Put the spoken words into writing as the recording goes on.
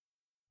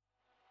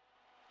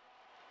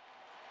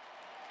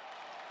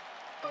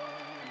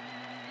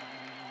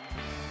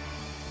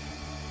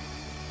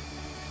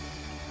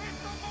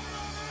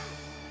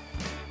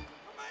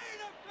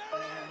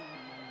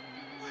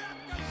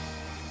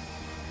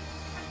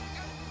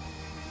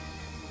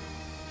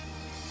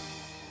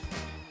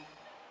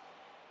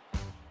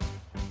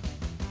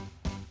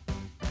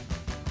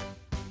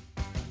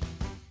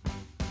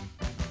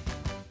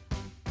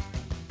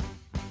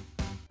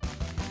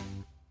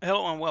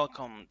Hello and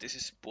welcome. This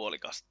is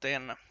Puolicast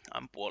 10.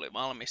 I'm Puoli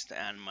Valmiste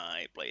and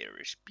my player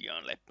is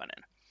Björn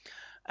Leppänen.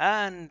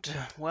 And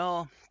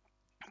well,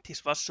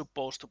 this was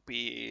supposed to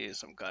be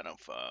some kind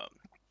of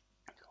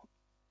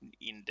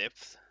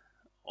in-depth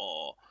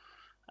or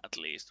at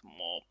least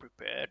more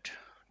prepared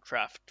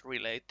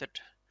draft-related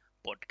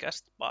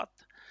podcast, but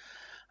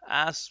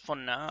as for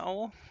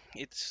now,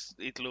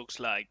 it looks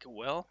like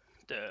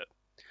the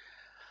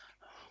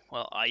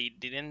I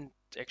didn't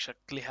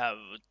exactly have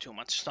too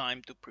much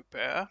time to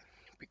prepare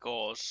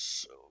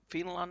because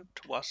Finland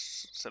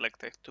was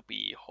selected to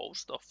be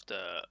host of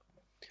the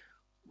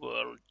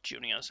World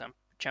Junior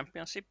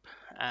Championship,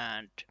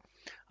 and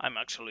I'm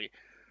actually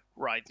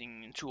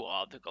writing two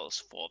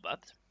articles for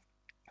that.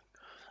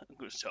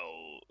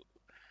 So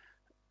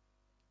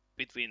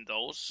between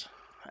those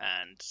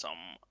and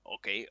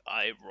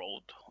I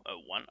wrote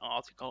one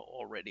article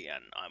already,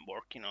 and I'm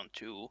working on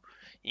two,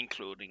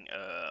 including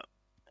a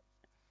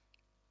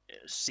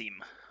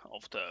sim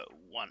of the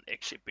one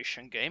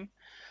exhibition game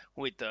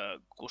with the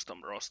custom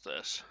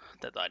rosters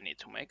that I need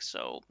to make.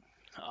 So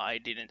I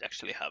didn't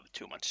actually have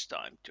too much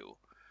time to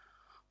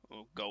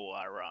go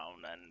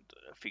around and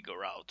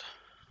figure out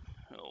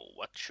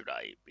what should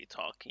I be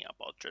talking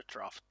about the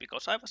draft,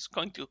 because I was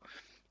going to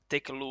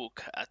take a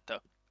look at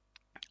the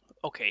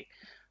okay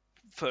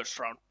first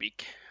round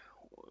pick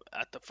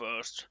at the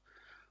first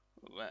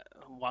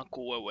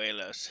Vancouver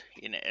Whalers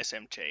in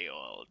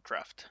SMJOL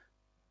draft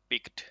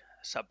picked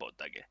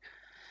Sabotage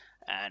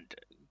and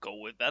go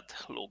with that,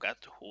 look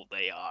at who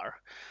they are.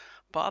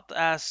 But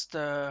as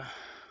the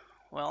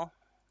well,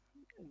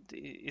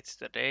 it's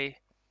the day.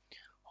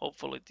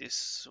 Hopefully,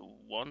 this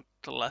won't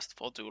last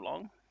for too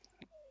long.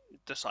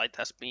 The site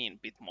has been a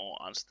bit more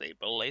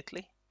unstable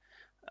lately,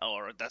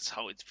 or that's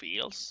how it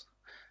feels.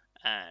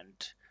 And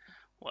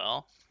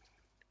well,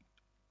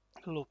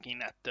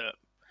 looking at the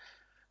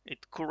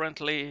it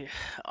currently,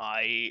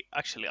 I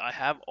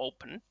have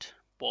opened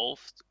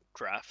both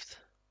draft.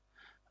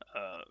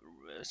 Uh,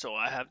 so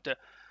I have the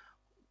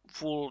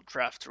full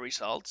draft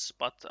results,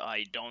 but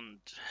I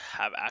don't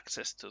have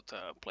access to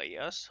the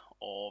players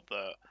or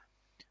the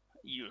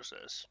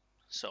users.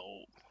 So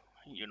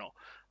you know,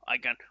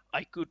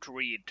 I could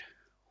read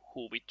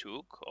who we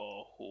took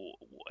or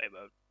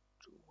whoever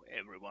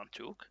everyone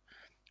took,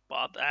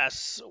 but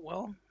as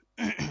well,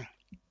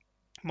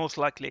 most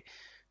likely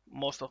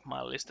most of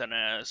my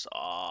listeners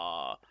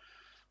are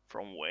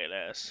from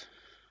Wales,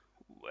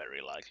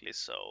 very likely,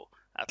 so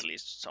at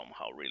least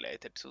somehow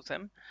related to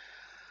them.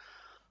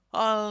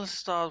 I'll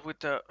start with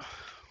the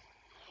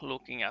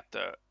looking at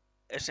the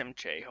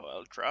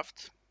SMJHL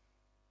draft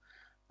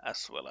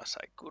as well as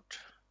I could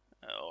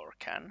or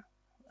can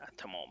at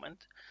the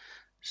moment.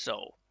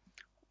 So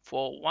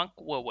for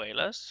Vancouver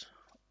Whalers,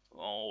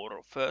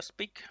 our first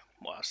pick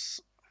was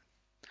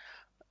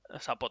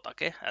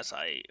Sapotake, as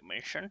I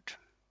mentioned,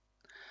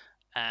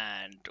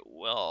 and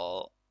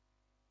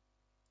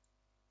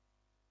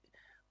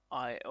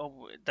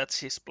that's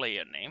his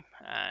player name,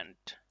 and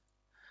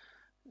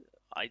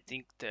I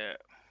think the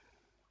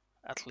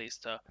at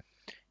least the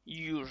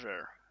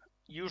user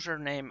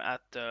username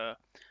at the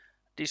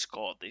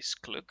Discord is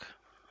Glück,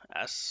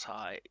 as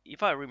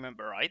if I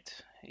remember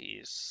right,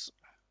 is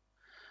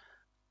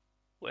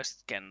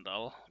West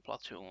Kendall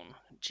Platoon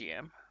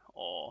GM,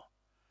 or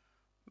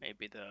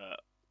maybe the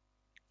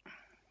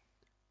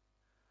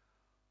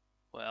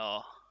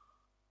well,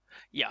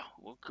 yeah,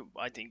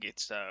 I think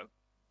it's the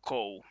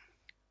co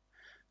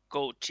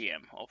co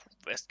GM of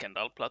West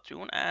Kendall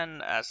Platoon,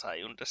 and as I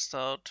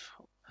understood,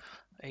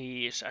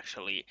 he is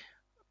actually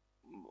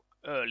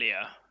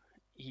earlier.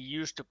 He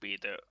used to be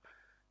the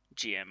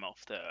GM of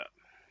the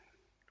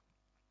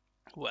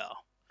well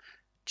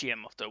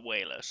GM of the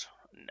Whalers.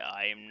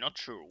 I'm not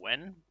sure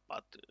when,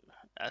 but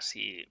as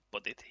he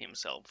put it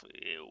himself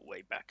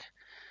way back.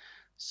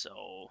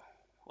 So,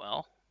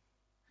 well,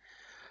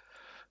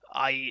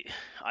 I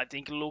I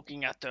think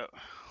looking at the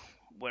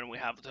when we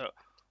have the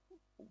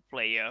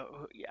player,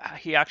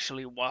 he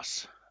actually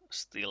was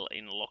still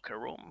in locker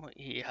room.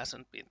 He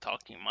hasn't been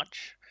talking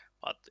much,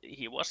 but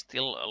he was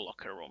still a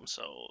locker room,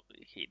 so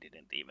he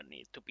didn't even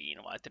need to be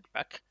invited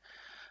back.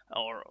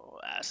 Or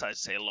as I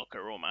say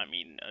locker room, I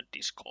mean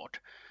Discord.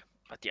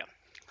 But yeah,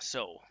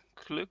 so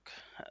Kluk,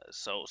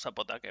 so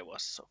Sabotage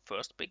was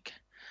first pick.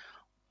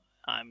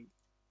 I'm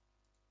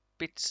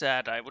bit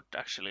sad. I would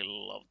actually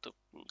love to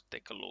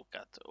take a look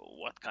at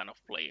what kind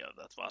of player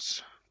that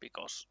was,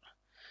 because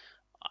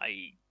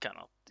I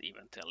cannot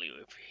even tell you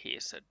if he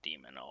is a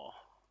demon or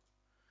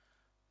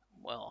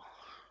well,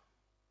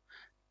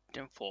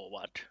 then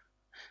forward.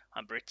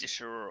 I'm pretty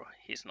sure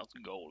he's not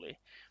goalie.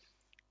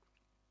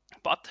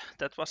 But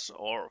that was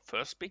our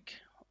first pick,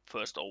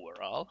 first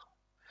overall,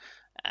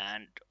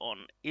 and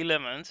on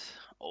 11th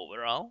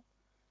overall,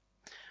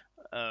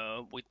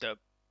 with the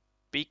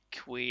pick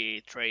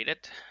we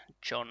traded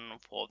John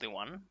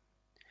 41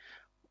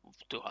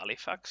 to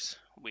Halifax.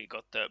 We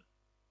got the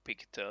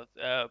pick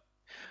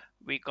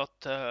we got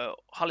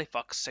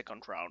Halifax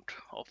second round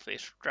of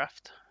this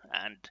draft,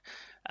 and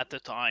at the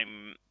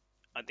time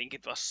I think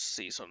it was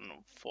season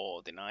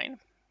 49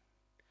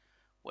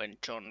 when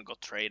John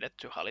got traded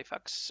to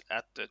Halifax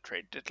at the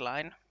trade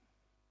deadline.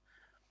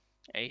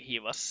 He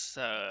was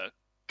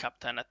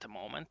captain at the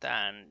moment,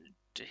 and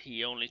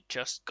he only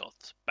just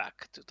got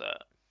back to the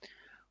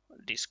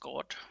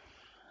Discord.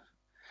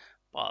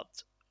 But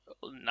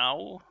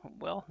now,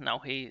 well, now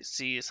he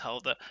sees how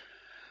the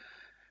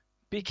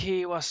big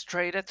he was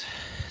traded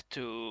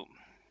to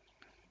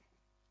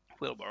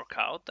will work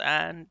out,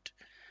 and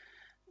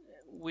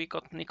we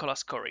got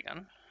Nicholas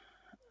Corrigan,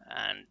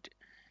 and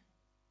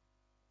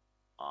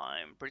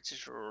I'm pretty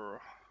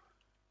sure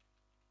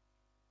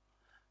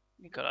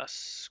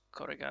Nicholas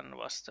Corrigan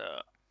was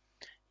the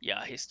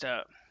he's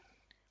the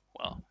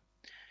well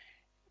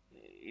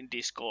in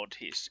Discord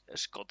he's a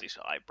Scottish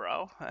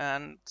eyebrow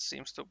and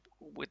seems to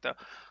with a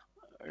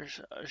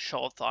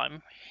short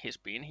time he's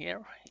been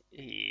here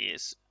he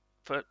is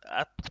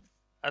at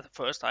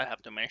first I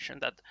have to mention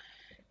that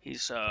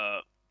he's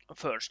a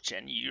first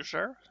gen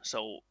user,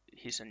 so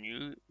he's a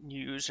new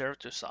user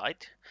to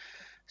site,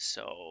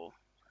 so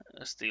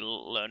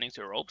still learning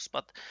the ropes.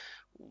 But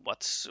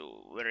what's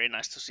very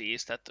nice to see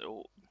is that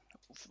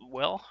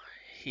well,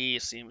 he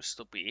seems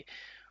to be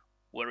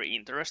very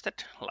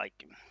interested.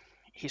 Like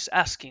he's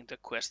asking the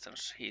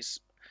questions. He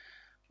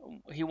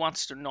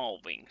wants to know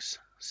things.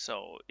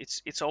 So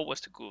it's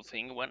always a good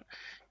thing when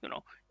you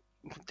know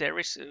there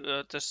is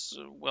this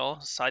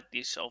site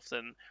is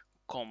often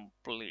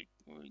complete.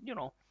 You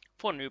know,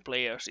 for new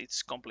players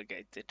it's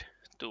complicated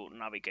to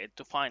navigate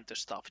to find the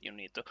stuff you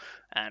need to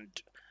and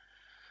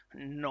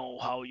know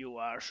how you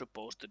are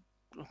supposed to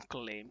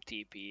claim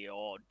TP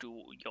or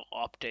do your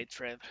update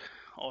thread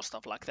or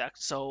stuff like that.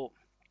 So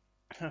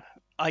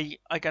I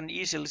can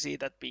easily see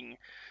that being,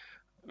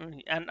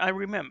 and I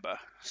remember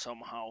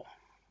somehow,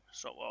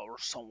 so or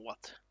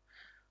somewhat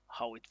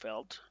how it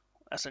felt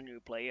as a new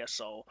player.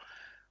 So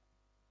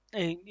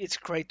it's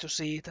great to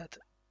see that.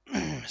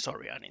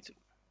 Sorry, I need to.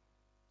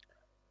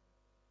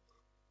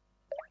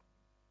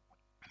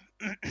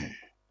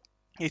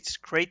 It's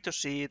great to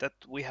see that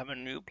we have a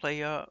new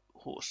player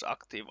who's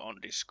active on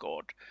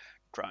Discord,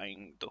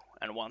 trying to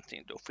and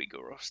wanting to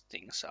figure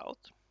things out.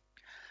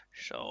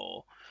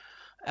 So,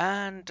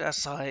 and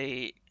as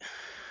we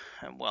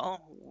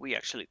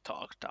actually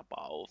talked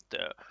about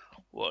the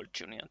World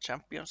Junior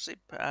Championship,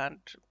 and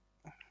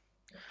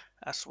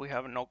as we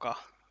have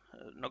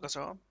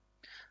Nogaso,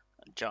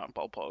 John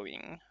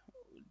Popoving,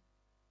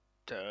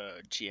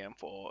 the GM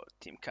for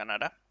Team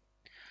Canada,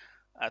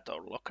 at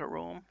our locker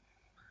room,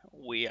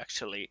 we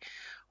actually,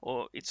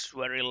 or it's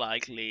very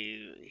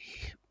likely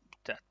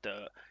that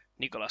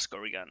Nicholas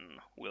Corrigan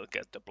will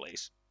get the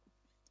place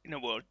in a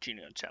World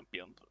Junior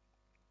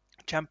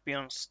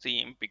Champions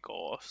team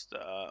because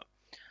the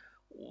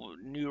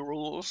new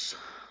rules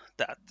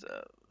that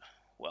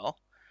well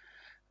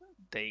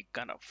they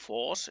kind of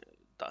force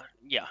that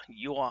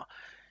you are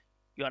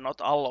not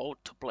allowed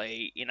to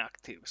play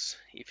inactives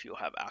if you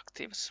have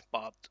actives,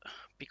 but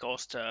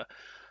because there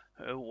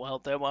were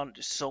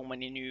so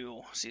many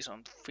new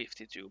season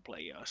 52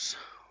 players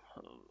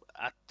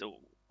at the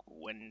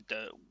when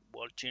the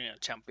World Junior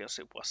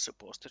Championship was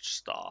supposed to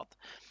start.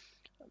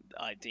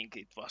 I think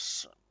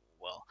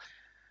well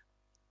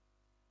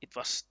it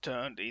was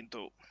turned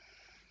into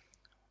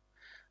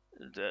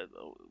the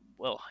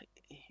well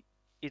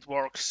it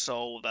works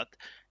so that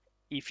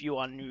if you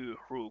are new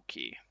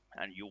rookie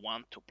and you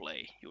want to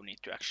play, you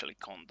need to actually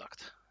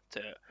contact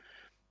the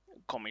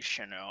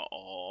commissioner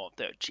or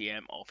the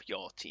GM of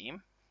your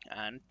team.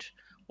 And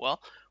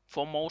well,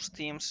 for most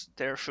teams,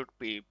 there should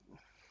be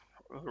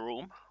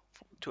room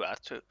to add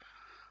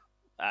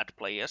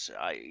players.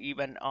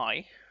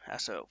 I,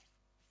 as a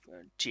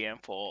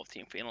GM for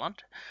Team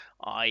Finland,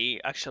 I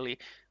actually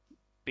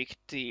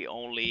picked the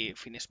only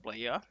Finnish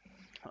player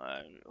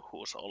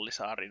who's Olli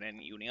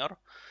Saarinen Junior.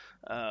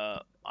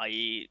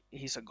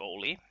 He's a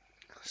goalie,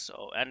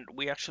 so and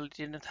we actually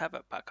didn't have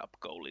a backup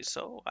goalie,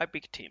 so I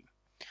picked him.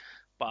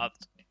 But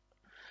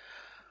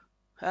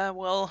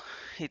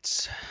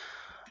it's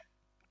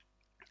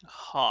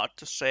hard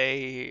to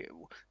say.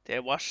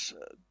 There was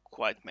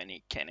quite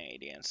many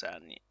Canadians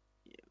and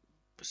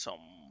some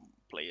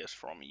players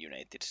from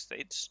United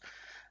States,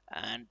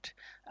 and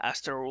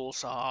as the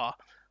rules are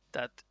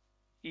that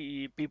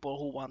people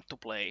who want to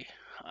play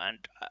and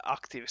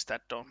actives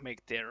that don't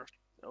make their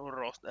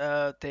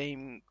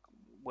team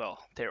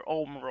their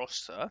own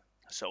roster.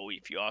 So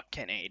if you are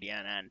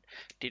Canadian and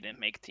didn't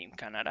make Team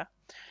Canada,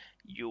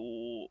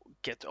 you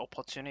get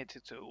opportunity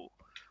to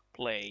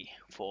play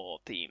for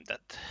a team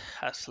that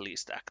has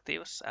least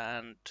actives,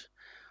 and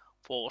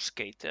for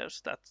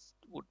skaters that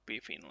would be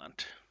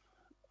Finland.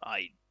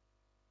 I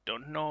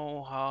don't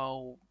know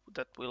how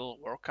that will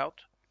work out.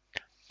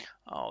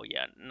 Oh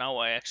yeah, now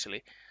I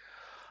actually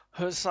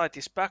her site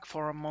is back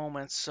for a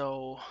moment,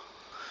 so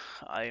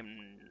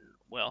I'm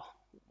well.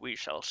 We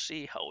shall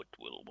see how it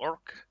will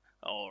work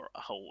or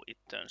how it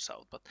turns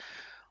out. But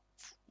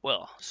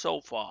so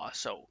far,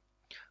 so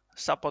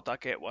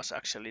Sapotake was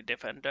actually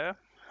defender,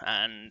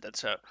 and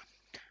that's a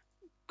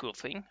good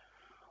thing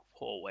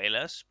for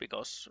whalers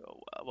because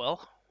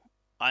well,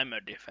 I'm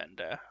a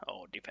defender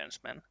or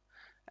defenseman,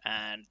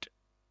 and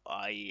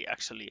I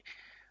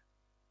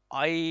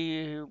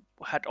I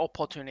had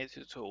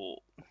opportunity to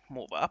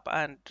move up,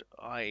 and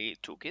I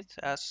took it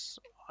as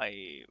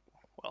I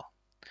well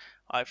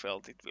I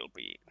felt it will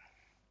be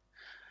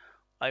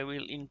I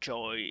will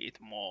enjoy it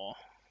more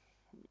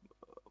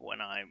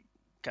when I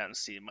can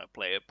see my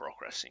player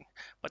progressing.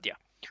 But yeah,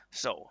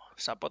 so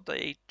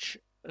sabotage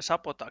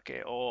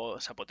or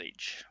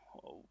sabotage,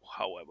 or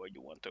however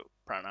you want to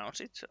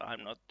pronounce it.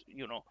 I'm not,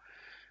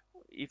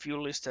 if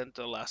you listen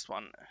to the last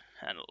one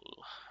and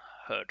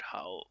heard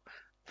how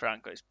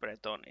Francois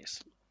Breton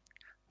is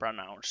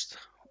pronounced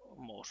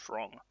most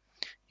wrong,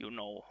 you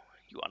know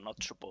you are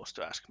not supposed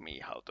to ask me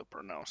how to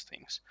pronounce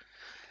things.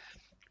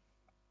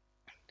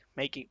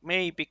 Making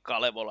maybe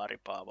Kalevolari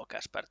Paavo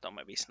Kasper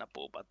Tome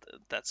Visnapu, but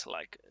that's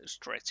like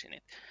stretching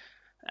it.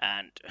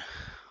 And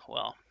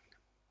well,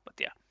 but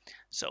yeah.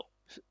 So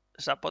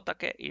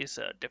Sapotake is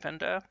a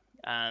defender,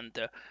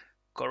 and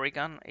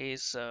Corrigan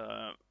is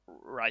a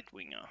right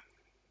winger.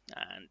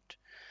 And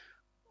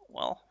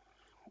well,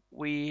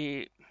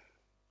 we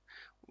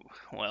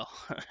well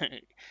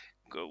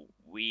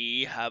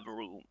we have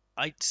room.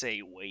 I'd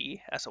say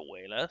we as a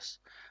whalers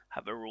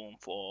have a room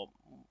for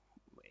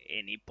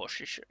any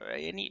position,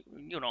 any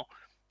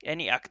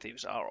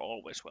actives are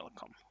always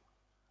welcome.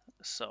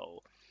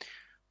 So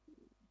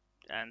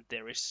and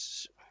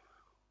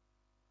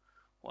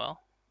well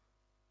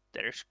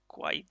there is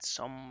quite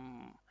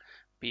some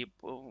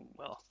people,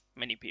 well,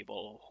 many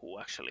people who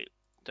actually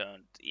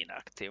turned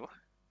inactive,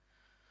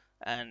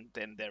 and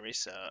then there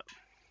is a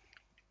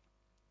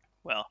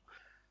well,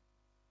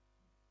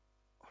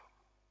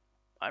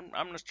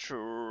 I'm not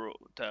sure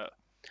the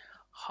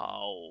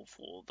how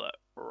full the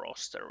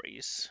roster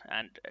is,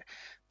 and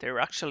there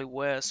actually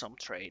were some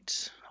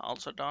trades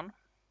also done,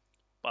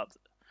 but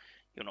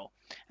you know,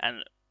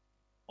 and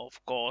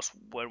of course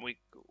when we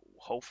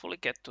hopefully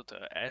get to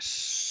the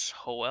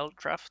SHL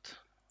draft,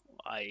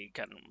 I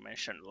can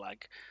mention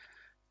like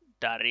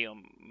Dario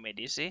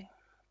Medici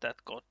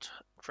that got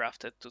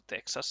drafted to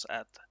Texas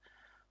at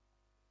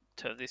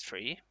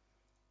 33,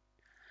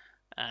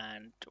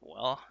 and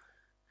well,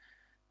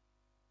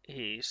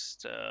 he's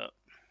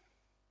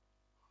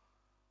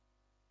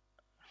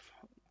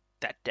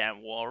that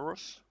damn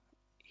walrus.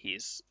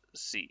 He's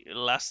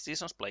last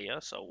season's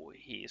player, so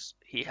he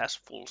has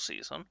full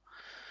season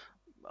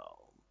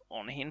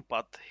on him,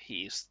 but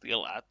he's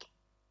still at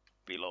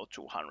below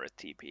 200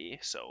 TP.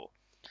 So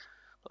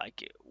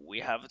like we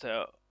have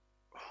the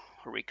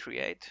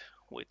recreate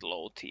with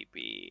low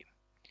TP.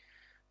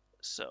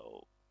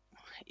 So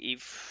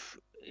if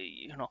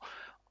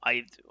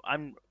I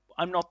I'm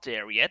I'm not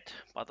there yet,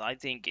 but I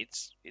think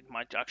it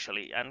might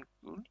actually, and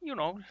you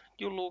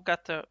look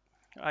at the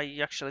I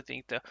actually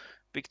think the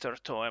Victor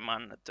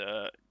Toeman,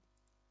 the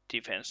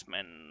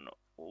defenseman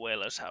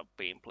Whalers have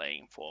been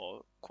playing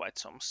for quite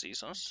some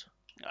seasons,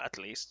 at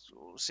least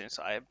since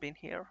I have been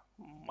here.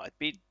 Might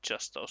be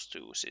just those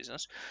 2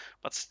 seasons,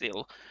 but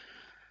still,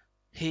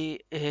 he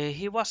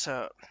was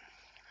a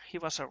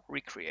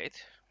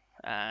recreate,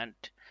 and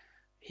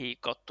he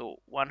got to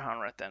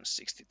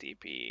 160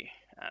 TP,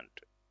 and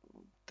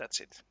that's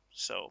it.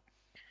 So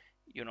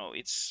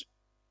it's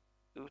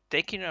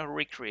taking a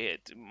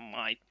recreate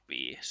might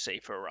be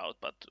safer route,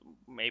 but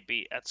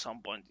maybe at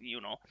some point,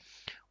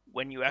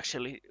 when you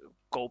actually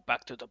go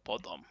back to the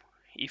bottom,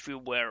 if you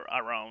were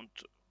around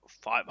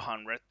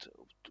 500 to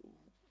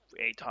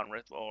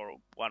 800 or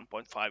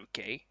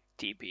 1.5k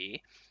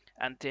TP,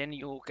 and then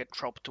you get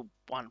dropped to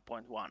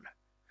 1.1,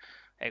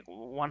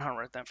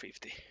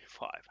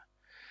 155,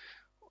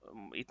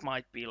 it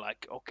might be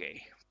like,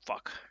 okay,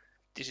 fuck,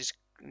 this is,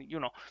 you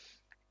know,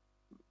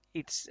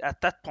 it's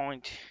at that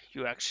point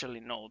you actually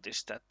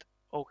notice that,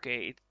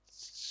 okay,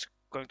 it's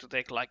going to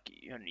take like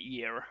a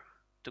year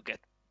to get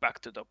back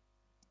to the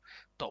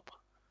top.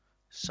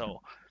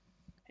 So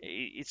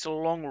it's a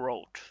long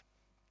road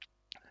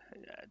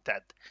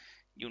that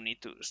you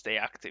need to stay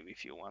active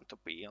if you want to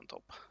be on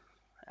top,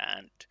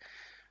 and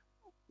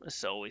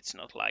so it's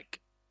not like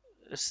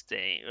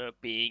stay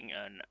being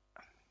an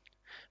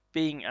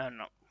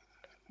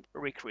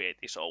recreate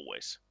is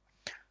always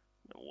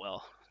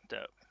well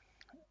the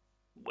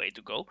way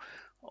to go,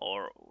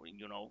 or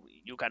you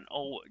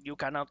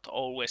cannot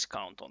always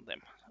count on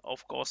them.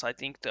 Of course, I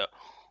think the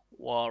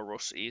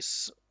walrus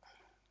is,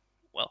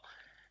 well,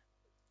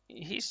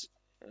 he's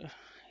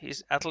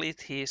he's at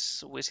least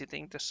he's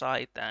visiting the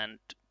site, and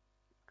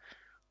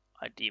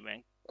I'd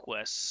even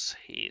guess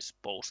he's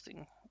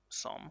posting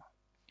some,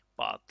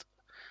 but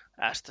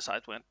as the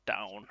site went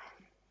down,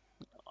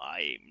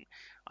 i'm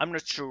I'm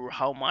not sure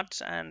how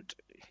much, and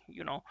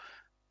you know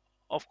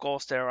of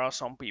course there are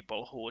some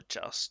people who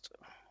just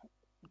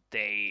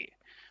they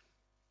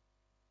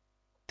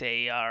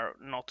they are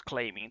not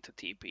claiming the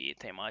TP.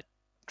 They might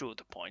do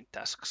the point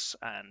tasks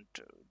and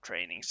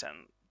trainings,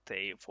 and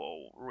they,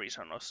 for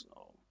reason of,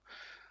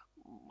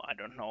 I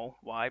don't know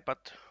why,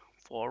 but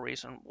for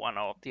reason one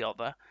or the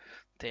other,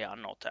 they are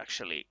not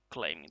actually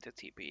claiming the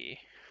TP.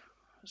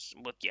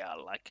 But yeah,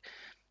 like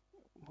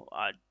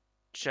I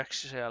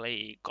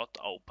actually got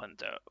open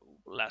the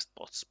last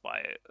posts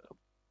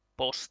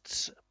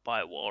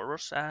by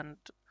Walrus, and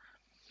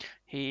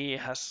he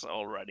has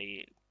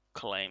already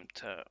claimed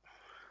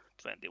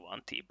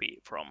 21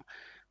 TP from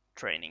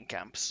training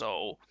camp.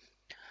 So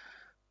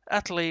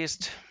at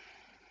least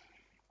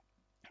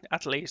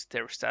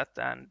there's that,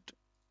 and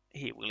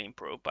he will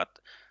improve. But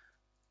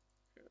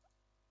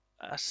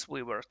as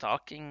we were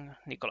talking,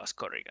 Nicholas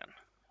Corrigan,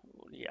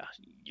 yeah,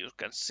 you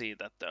can see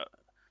that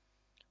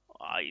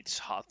it's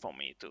hard for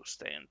me to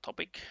stay on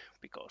topic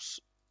because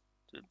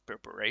the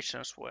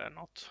preparations were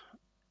not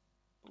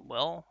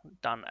well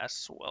done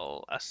as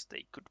well as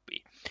they could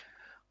be.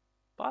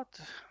 But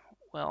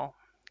well,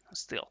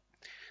 still.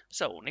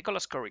 So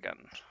Nicholas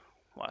Corrigan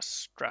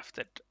was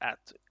drafted at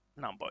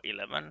number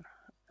 11,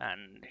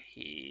 and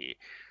he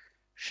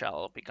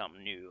shall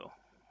become new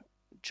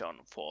John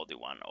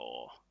 41,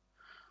 or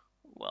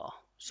well,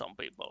 some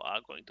people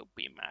are going to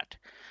be mad.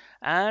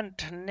 And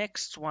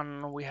next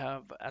one we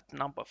have at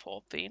number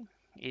 14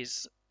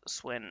 is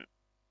Sven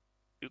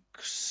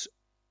Yxskaft.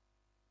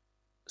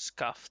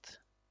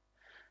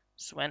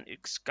 Sven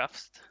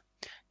Yxskaft.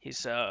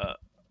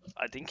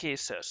 I think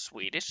he's a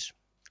Swedish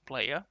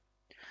player,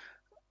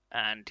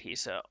 and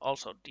he's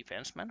also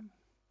defenseman.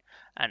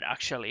 And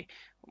actually,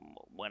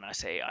 when I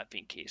say I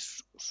think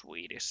he's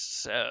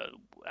Swedish,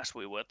 as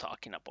we were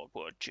talking about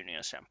World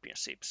Junior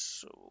Championships,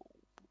 so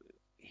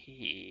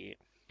he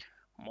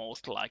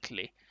most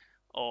likely,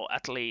 or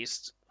at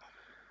least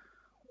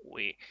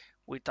we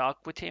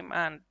talked with him,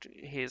 and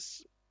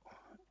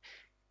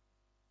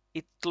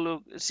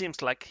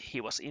seems like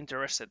he was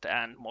interested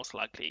and most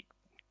likely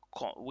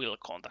will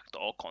contact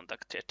or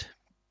contacted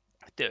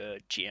the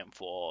GM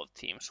for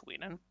Team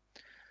Sweden.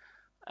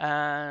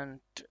 And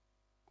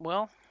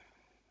well,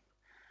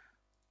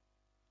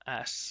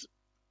 as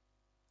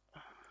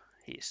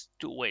he's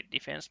two-way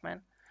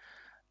defenseman,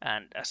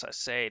 and as I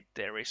said,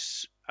 there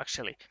is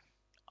actually,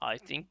 I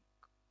think,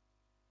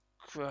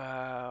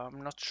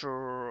 I'm not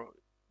sure.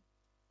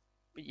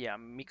 Yeah,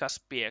 Mikas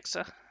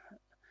Pieksa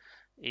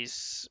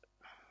is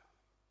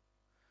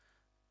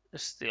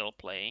still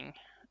playing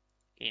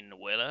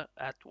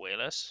at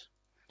Whalers.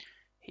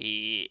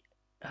 He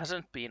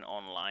hasn't been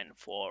online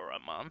for a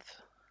month,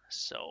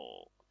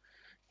 so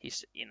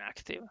he's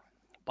inactive.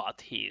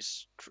 But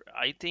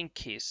I think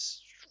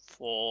he's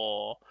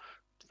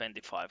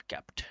 425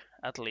 capped.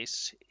 At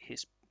least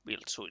his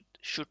build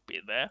should be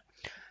there.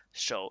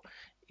 So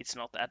it's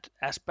not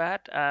as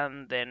bad.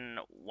 And then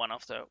one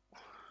of the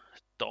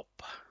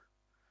top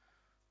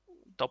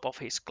of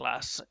his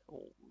class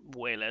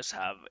Whalers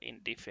have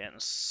in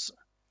defense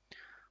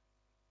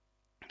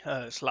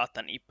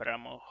Zlatan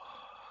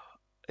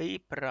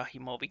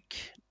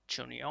Ibrahimovic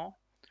Jr.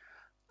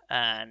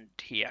 and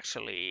he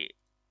actually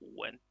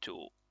went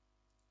to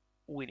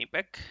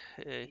Winnipeg.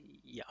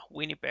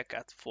 Winnipeg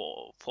at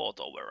fourth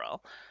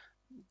overall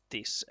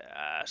this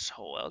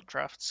SHL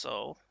draft.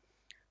 So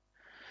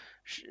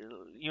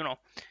you know,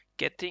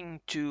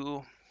 getting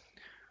two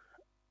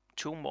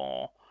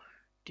more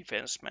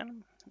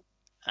defensemen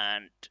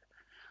and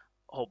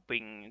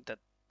hoping that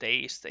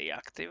they stay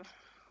active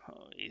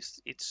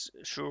it's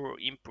sure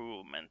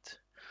improvement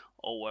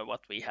over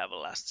what we have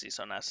last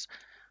season. As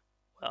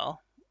well,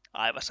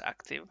 I was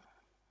active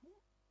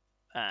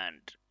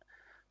and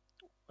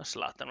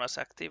Zlatan was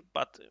active,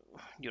 but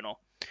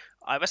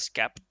I was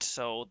capped,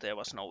 so there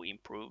was no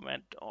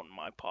improvement on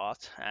my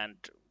part. And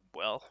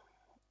well,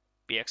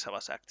 PX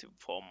was active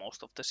for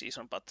most of the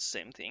season, but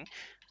same thing,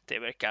 they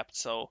were capped.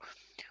 So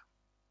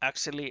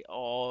actually,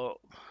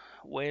 all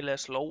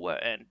Whalers lower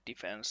end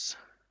defense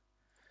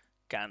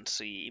can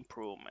see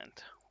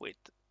improvement with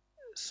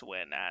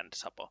Sven and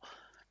Sapo.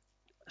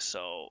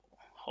 So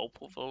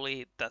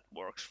hopefully that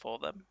works for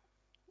them.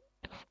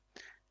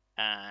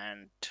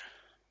 And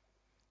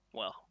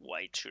well,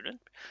 why it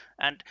shouldn't?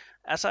 And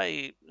as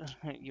I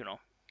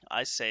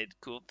said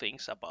good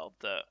things about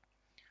the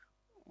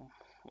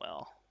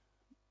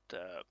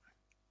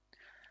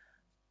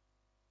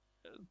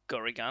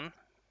Corrigan,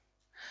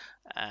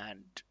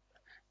 and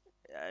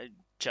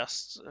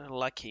just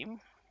like him,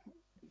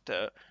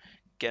 the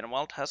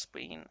Genwald has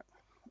been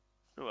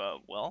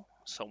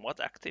somewhat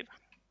active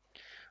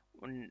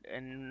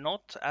and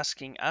not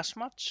asking as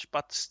much,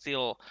 but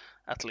still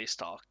at least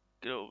talking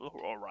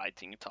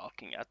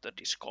at the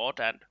Discord.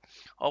 And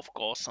of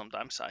course,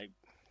 sometimes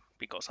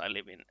because I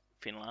live in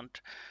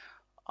Finland,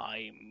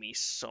 I miss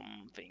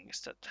some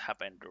things that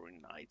happen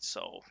during night.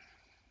 So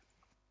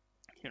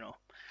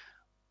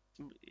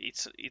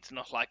it's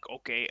not like,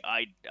 okay,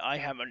 I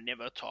haven't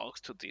never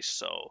talked to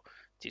this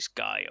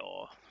guy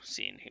or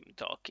seen him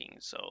talking.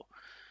 So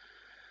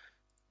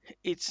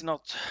it's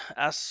not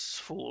as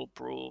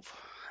foolproof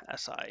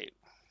as I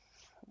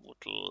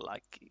would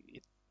like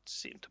it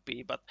seem to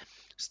be, but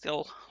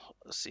still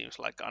seems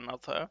like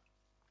another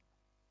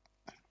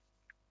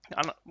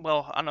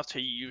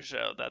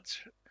user that's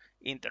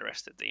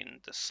interested in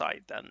the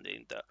site and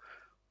in the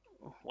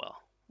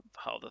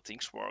how the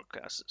things work.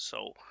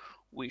 So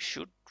we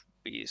should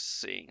be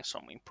seeing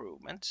some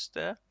improvements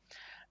there.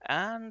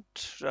 And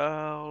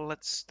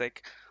let's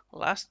take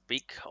last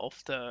pick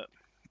of the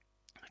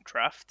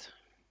draft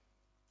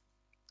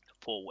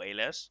for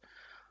Whalers,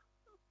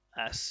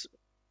 as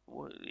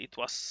it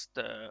was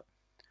the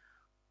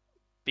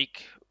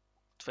pick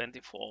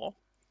 24,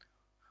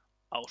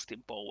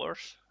 Austin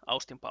Powers.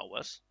 Austin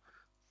Powers.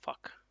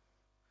 Fuck.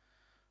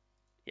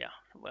 Yeah,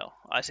 well,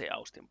 I say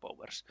Austin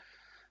Powers.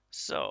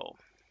 So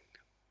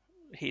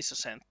he's a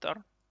center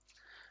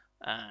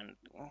and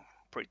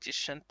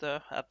British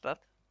center at that.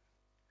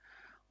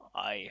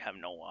 I have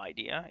no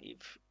idea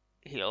if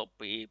he'll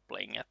be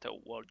playing at the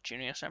World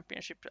Junior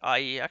Championship.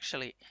 I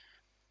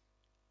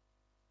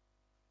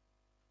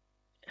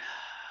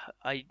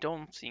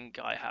don't think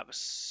I have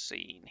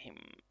seen him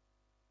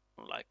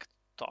like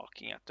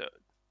talking at the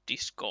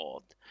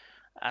Discord,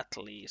 at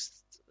least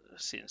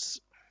since,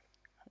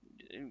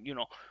 you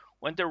know,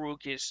 when the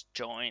rookies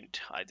joined.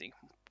 I think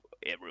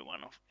every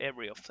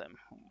of them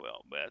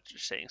were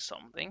saying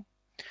something,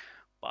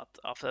 but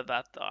after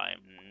that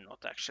I'm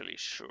not actually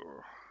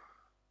sure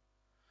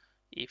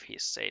if he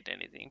said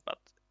anything. But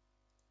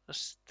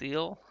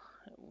still,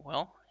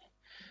 well,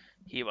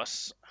 he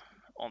was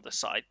on the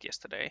site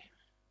yesterday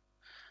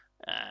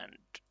and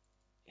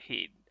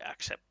he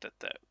accepted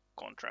the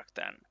contract,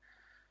 and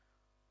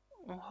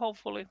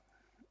hopefully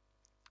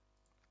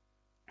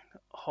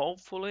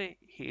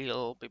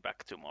he'll be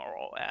back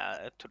tomorrow,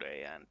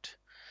 today, and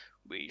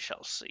we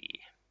shall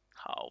see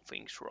how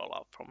things roll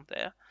out from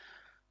there.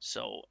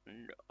 So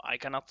I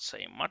cannot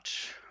say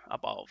much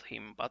about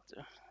him, but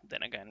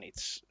then again,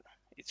 it's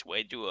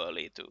way too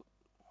early to,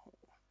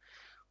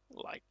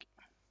 like,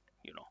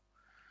 you know,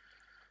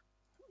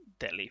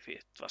 tell if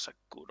it was a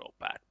good or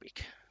bad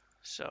pick.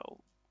 So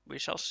we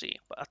shall see.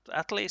 But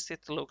at least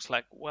it looks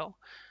like, well,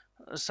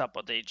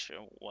 Sabotage,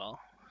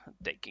 well,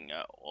 taking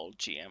a all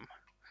GM.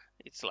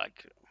 It's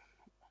like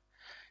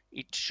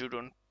it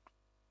shouldn't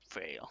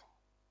fail.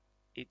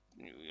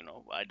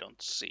 I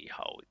don't see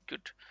how it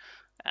could,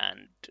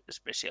 and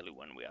especially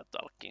when we are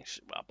talking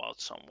about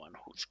someone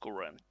who's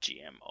current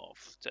GM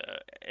of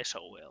the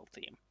SOL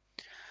team.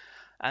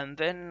 And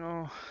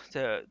then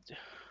the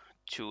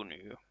two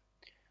new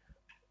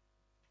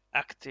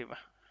active,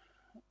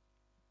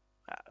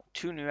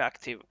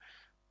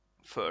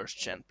 first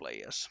gen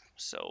players.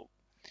 So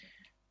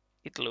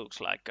it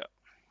looks like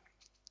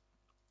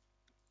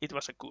it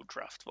was a good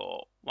draft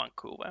for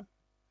Vancouver,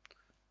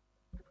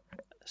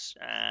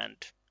 and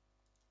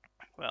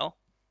well,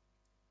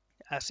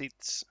 as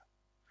it's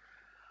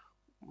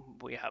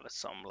we have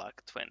some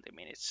like 20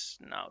 minutes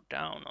now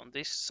down on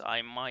this,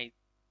 I'll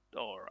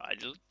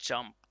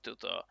jump to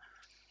the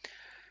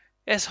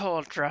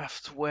SHL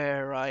draft,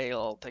 where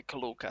I'll take a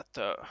look at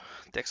the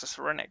Texas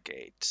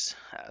Renegades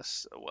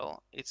as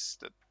well. It's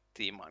the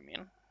team I'm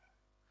in,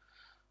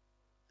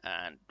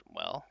 and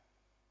well,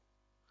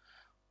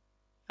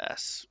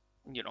 as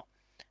you know,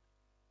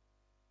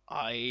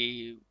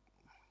 I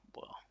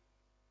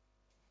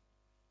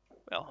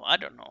well, I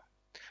don't know,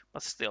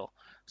 but still.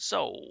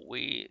 So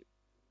we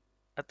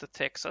at the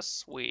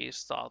Texas we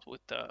start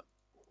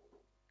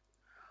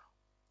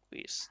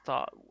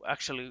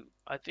actually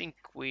I think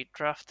we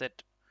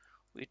drafted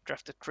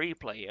three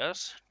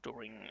players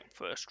during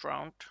first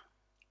round,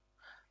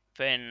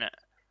 then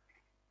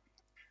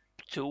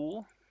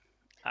two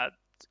at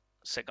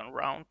second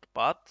round,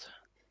 but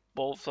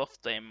both of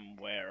them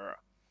were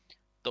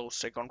those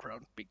second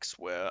round picks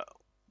were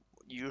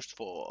used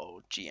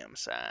for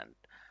GMs, and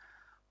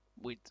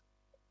with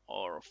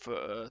our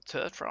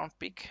third round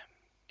pick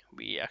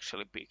we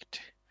actually picked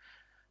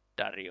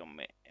Dario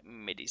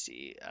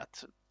Medici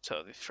at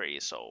 33,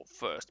 so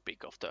first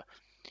pick of the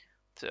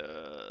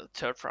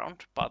third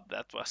round. But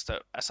that was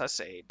as I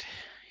said,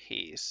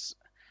 he's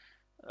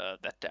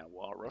that Dan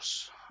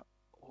Walrus,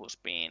 who's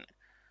been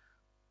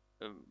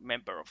a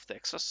member of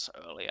Texas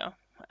earlier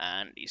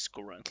and is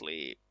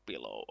currently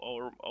below,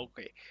 or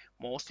okay,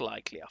 most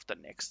likely after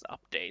next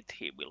update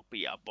he will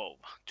be above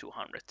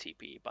 200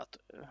 TP, but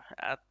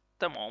at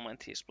the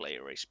moment his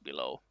player is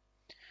below,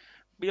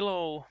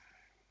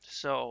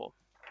 so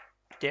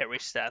there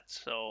is that.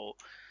 So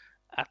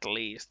at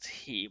least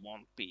he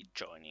won't be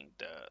joining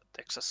the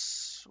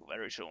Texas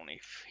very soon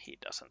if he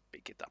doesn't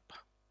pick it up,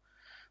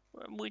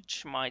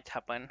 which might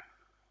happen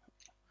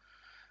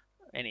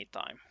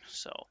anytime.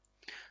 So,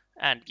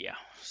 and yeah,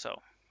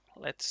 so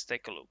let's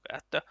take a look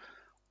at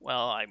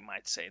I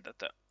might say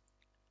that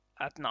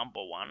at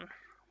number one,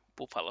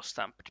 Buffalo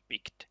Stampede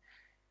picked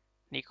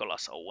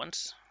Nicholas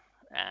Owens,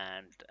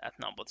 and at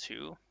number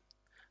two,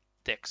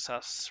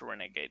 Texas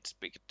Renegades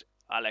picked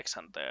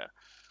Alexander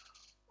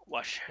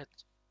Washer.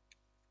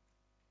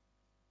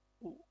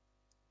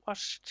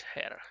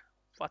 Washer.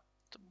 What?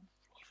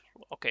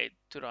 Okay,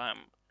 today I'm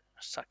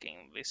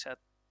sucking this at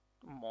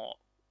more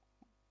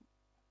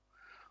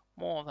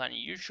than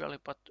usually,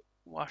 but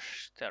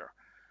Washer.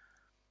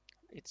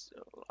 It's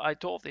I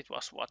thought it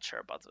was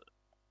Watcher, but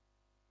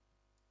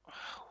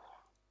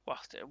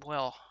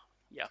well,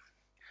 yeah,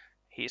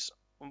 it's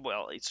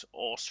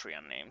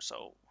Austrian name,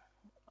 so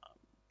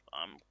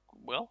I'm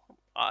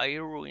I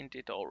ruined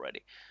it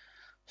already.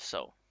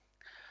 So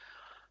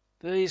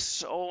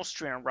this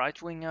Austrian right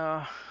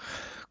winger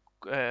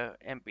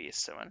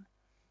MP7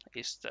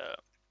 is the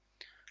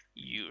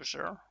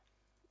user,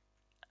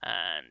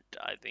 and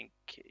I think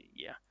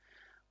yeah,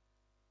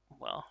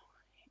 well,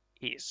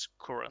 he's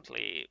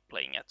currently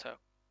playing at the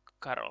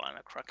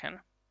Carolina Kraken,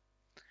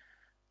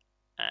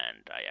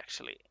 and I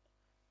actually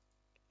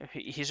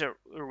he's a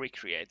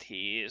recreate.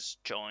 He is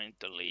joined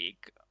the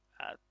league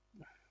at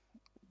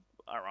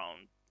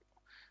around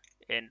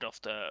end of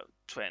the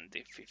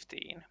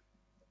 2015.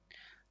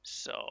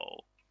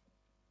 So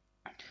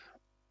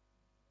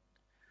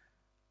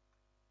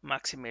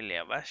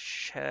Maximilian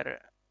Vascher,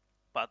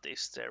 but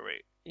is there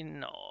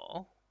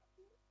no?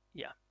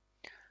 Yeah.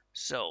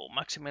 So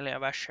Maximilian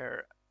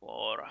Vascher,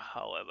 or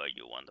however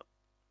you want to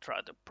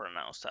try to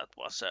pronounce that,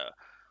 was a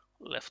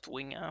left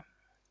winger,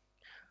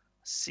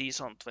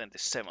 season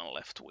 27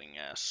 left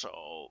winger.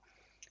 So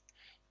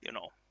you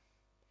know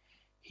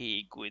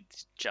he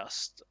quit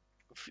just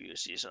a few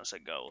seasons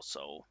ago.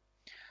 So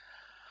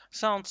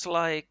sounds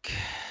like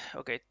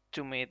okay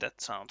to me.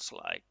 That sounds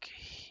like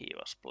he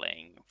was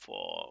playing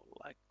for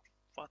like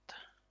what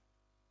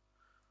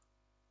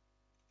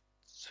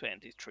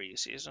 23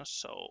 seasons.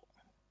 So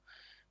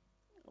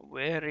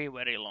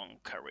very long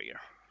career.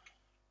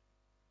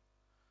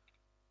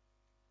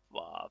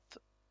 But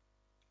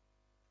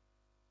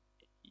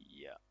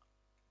yeah,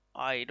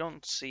 I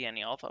don't see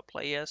any other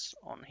players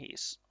on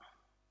his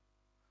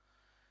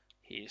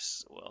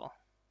well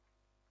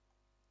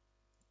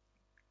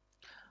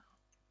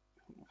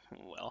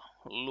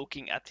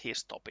looking at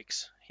his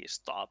topics he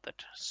started.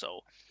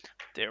 So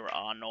there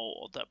are no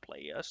other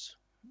players.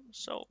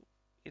 So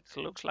it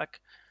looks like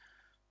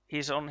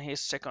he's on his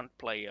second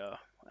player,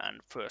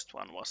 and first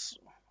one was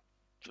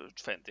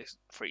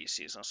 23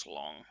 seasons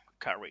long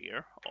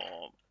career,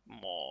 or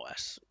more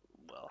as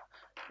well.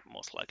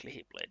 Most likely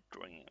he played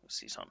during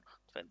season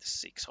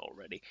 26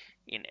 already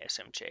in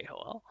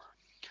SMJHL.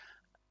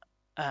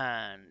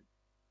 And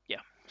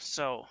yeah,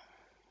 so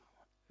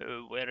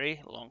a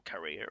very long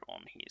career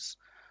on his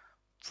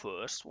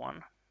first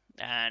one.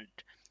 And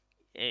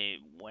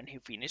when he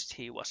finished,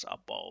 he was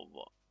above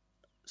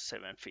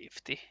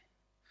 750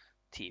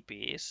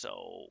 TP.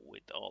 So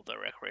with all the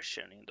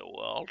regression in the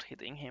world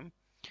hitting him,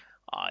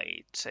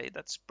 I'd say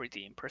that's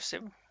pretty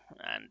impressive.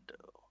 And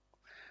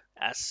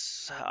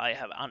as I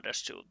have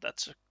understood,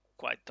 that's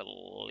quite the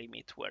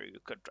limit where you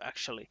could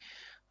actually,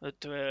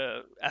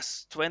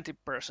 as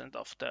 20%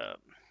 of the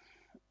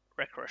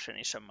regression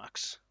is a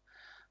max,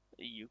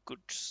 you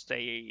could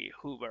stay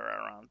hover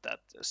around that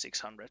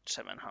 600,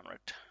 700,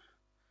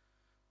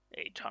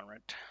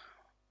 800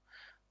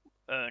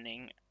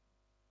 earning.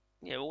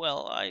 Yeah,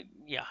 well,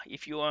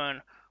 if you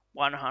earn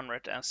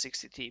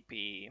 160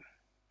 TP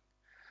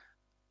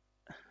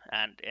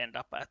and end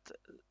up at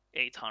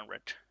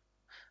 800,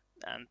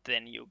 and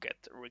then you get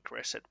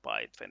regressed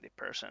by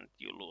 20%,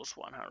 you lose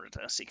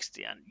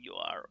 160, and you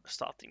are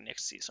starting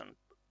next season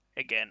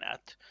again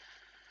at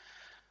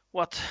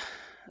what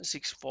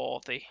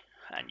 640,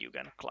 and you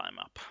can climb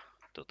up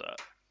to the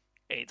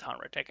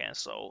 800 again.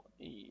 So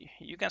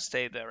you can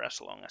stay there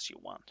as long as you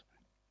want.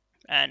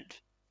 And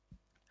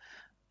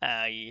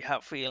I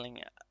have feeling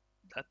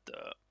that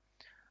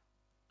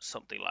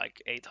something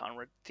like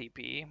 800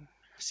 TP,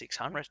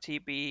 600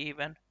 TP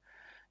even,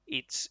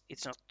 it's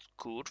not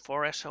good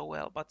for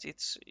SOL, but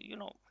it's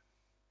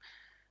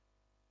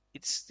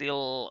it's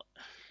still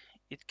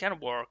it can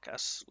work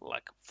as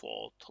like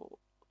fourth or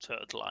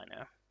third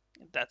liner.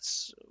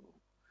 That's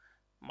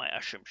my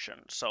assumption.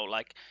 So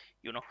like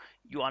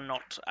you are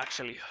not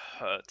actually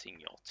hurting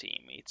your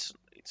team. It's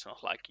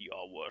not like you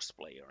are worst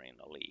player in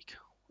the league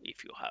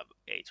if you have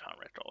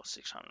 800 or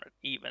 600,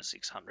 even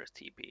 600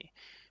 TP,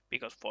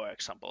 because for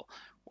example,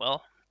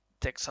 well,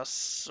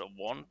 Texas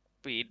won't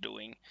be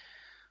doing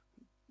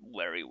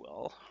very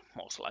well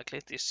most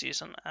likely this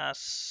season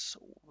as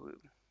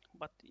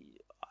but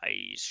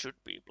I should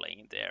be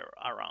playing there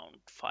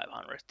around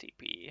 500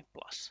 TP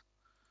plus.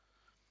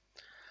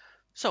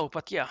 So,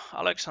 but yeah,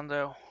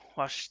 Alexander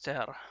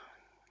Wachter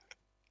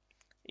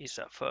is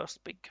a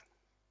first pick,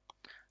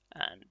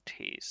 and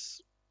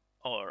he's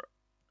or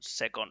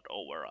second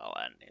overall,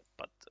 and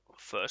but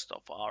first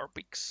of our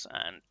picks,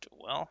 and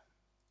well,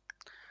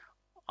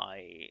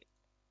 I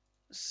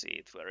see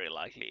it very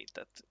likely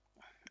that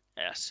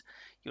as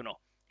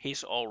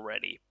he's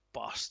already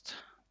past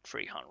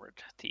 300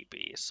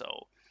 TP,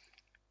 so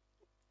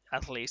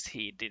at least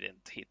he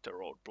didn't hit the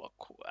roadblock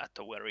at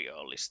the very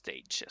early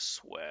stages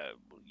where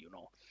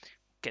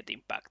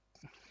getting back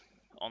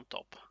on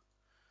top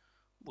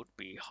would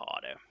be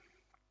harder.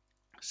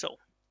 So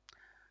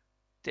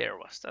there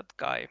was that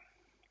guy,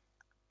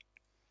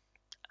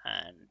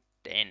 and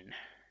then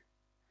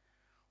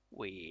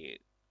we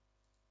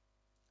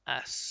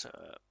as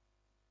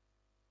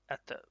at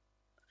the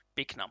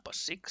pick number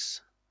sixth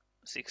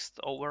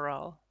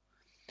overall,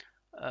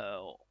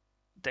 uh,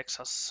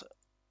 Texas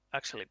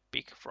actually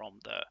picked from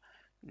the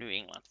New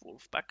England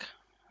Wolfpack.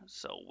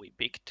 So we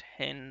picked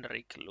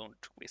Henrik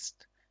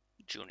Lundqvist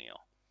Jr.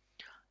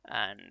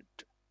 and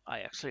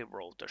I actually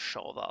wrote a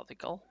short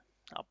article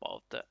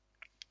about the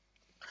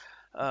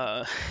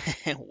uh,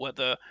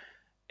 whether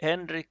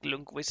Henrik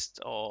Lundqvist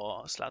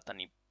or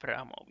Zlatan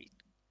Ibrahimovic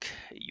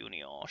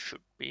Junior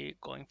should be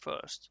going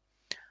first.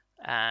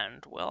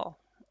 And well,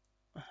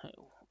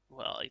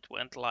 it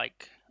went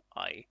like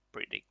I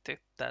predicted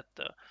that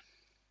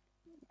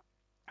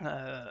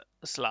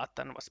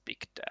Zlatan was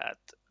picked at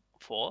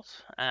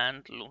fourth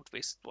and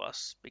Lundqvist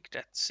was picked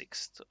at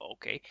sixth.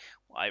 Okay,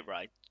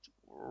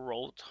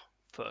 wrote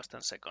first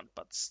and second,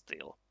 but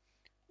still,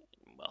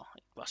 well,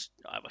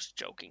 I was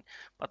joking,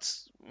 but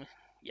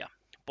yeah,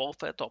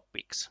 both were top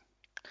picks.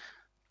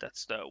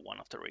 That's the one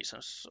of the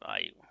reasons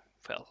I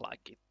felt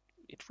like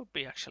it would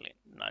be actually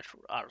a nice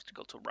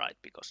article to write,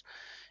 because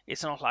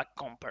it's not like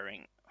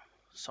comparing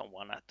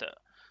someone at the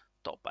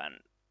top and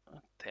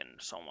then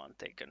someone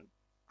taken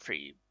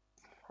 3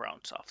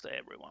 rounds after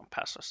everyone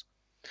passes.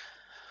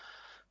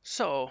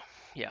 So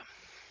yeah,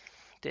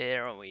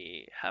 there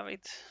we have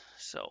it.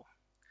 So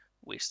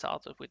we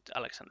started with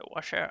Alexander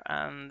Washer,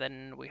 and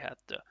then we had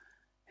the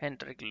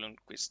Henrik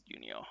Lundqvist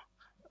Jr.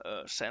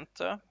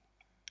 Center,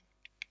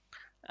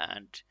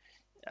 and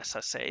as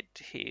I said,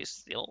 he is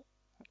still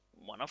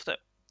one of the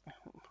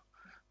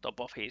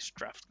top of his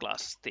draft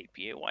class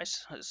TPA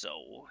wise,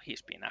 so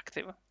he's been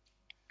active.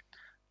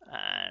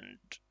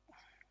 And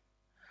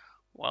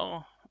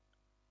well,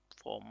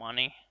 for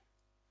money,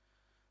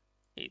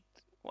 it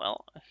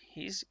well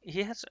he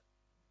has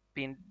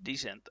been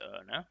decent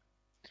earner.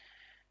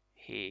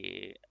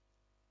 He,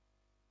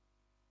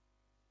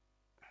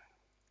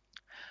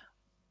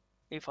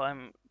 if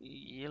I'm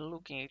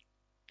looking at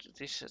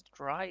this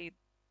right,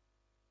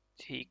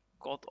 he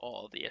got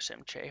all the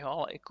SMJ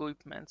Hall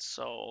equipment,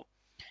 so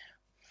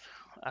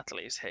at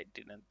least he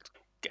didn't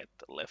get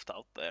left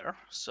out there.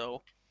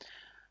 So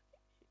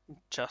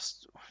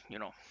just, you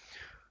know,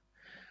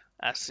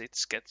 as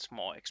it gets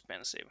more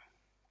expensive,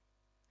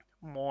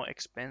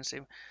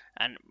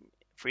 and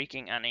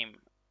freaking anime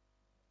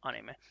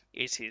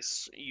is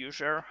his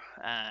user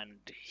and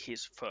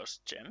his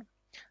first gen.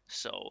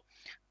 So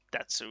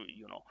that's,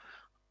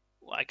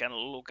 I can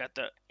look at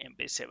the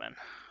MP7,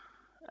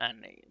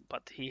 and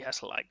but he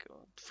has like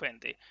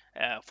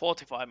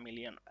 45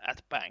 million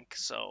at bank,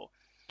 so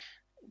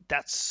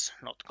that's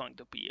not going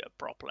to be a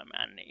problem.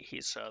 And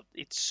it's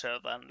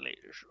certainly,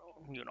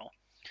 you know,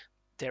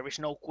 there is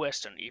no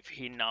question if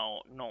he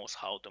now knows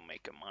how to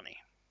make money,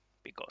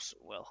 because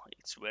well,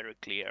 it's very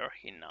clear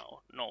he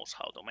now knows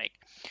how to make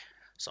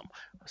some.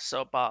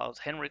 So about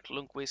Henrik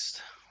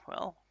Lundqvist,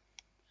 well,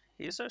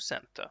 he's a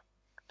center,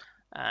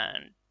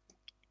 and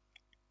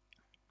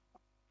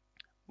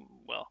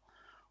well,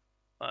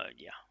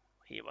 yeah,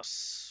 he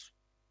was,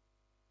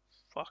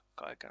 fuck,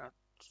 I cannot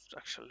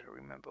actually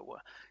remember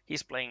where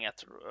he's playing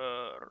at.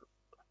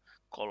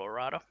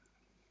 Colorado,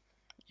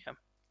 yeah,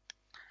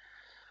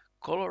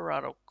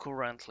 Colorado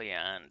currently,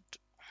 and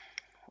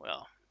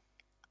well,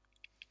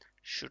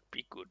 should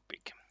be good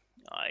pick.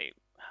 I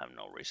have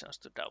no reasons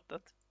to doubt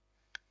that,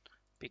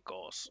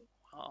 because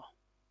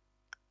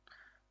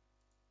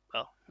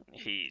well,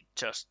 he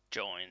just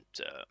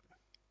joined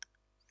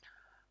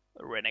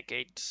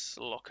Renegade's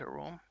locker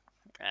room,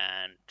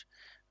 and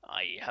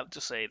I have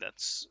to say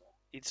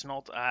it's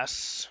not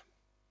as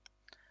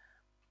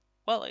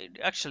well.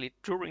 Actually,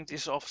 during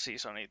this off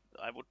season,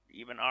 I would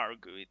even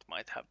argue it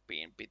might have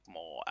been a bit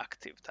more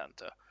active than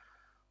the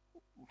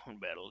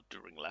well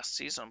during last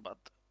season, but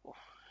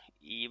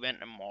even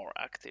more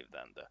active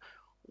than the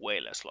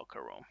Whalers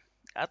locker room.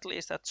 At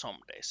least at some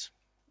days,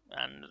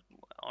 and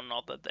on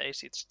other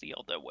days it's the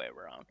other way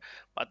around.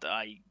 But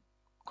I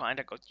kind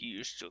of got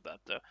used to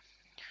that.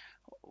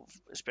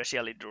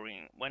 Especially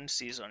during when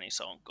season is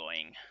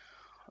ongoing,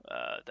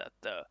 that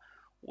the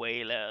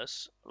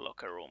Whalers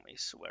locker room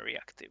is very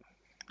active,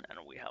 and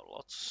we have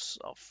lots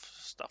of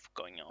stuff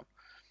going on,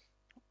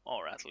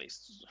 or at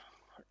least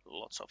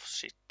lots of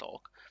shit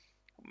talk.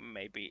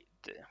 Maybe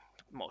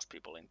most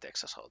people in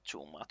Texas are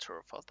too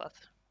mature for that,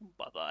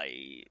 but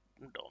I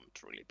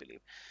don't really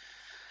believe.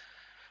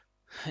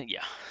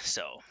 Yeah,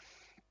 so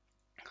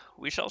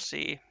we shall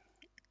see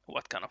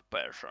what kind of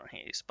person he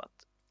is, but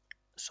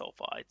so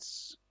far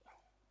it's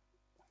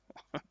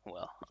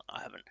well,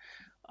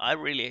 I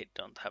really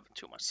don't have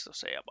too much to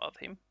say about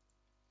him.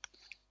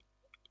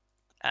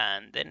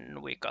 And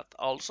then we got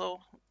also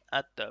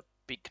at the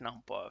pick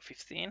number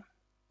 15,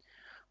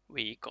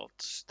 we got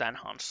Stan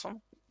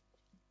Hansson.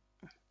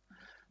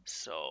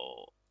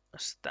 So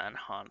Stan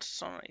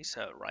Hansson is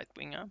a right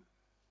winger,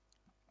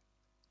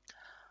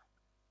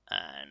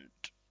 and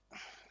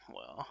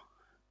well,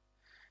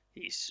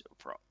 he's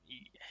from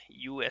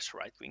US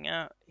right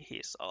winger.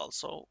 He's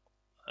also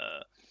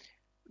a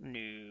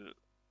new,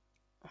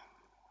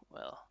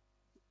 well,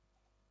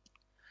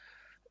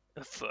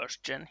 a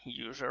first gen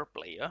user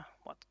player,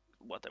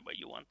 whatever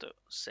you want to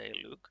say,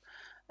 Luke.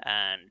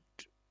 And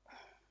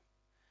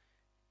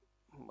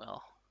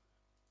well,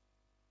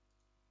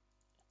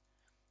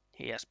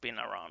 he has been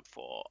around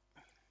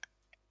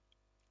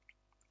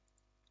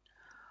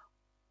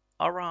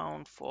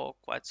for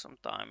quite some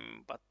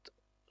time, but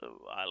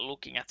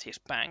looking at his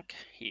bank,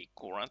 he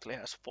currently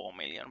has 4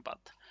 million, but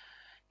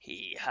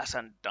he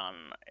hasn't done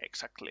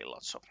exactly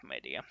lots of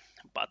media.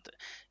 But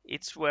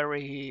it's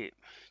very,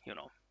 you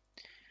know,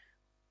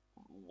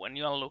 when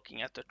you are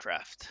looking at the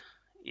draft,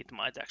 it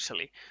might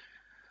actually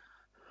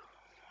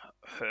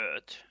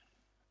hurt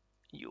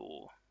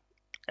you,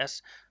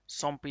 as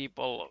some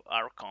people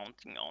are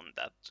counting on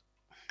that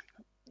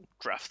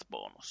draft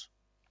bonus.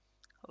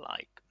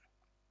 Like,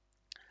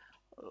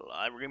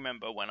 I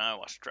remember when I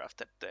was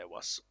drafted, there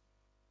was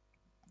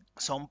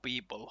some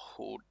people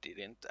who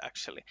didn't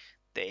actually,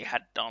 they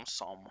had done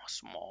some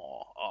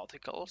small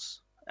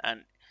articles,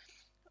 and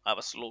I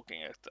was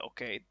looking at,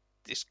 okay,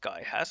 this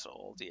guy has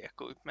all the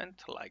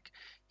equipment, like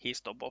he's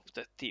top of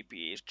the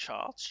TPE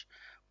charts,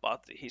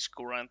 but he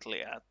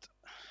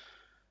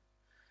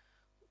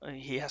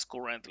has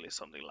currently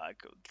something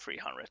like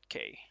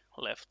 300k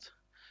left,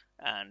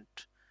 and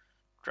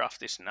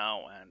draft is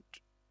now, and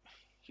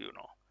you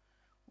know,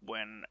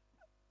 when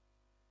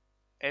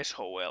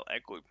SHL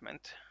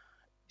equipment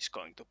is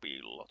going to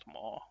be a lot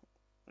more,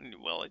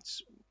 well,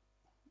 it's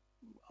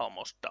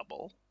almost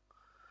double,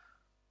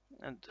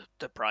 and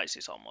the price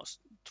is almost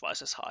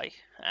twice as high.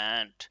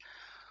 And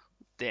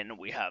then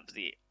we have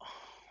the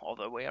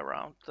other way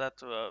around,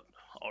 that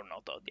or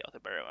not the other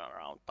way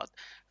around, but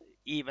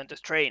even the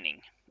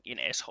training in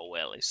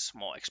SHL is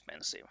more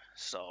expensive.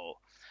 So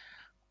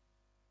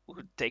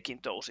taking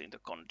those into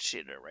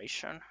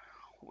consideration,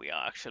 we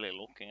are actually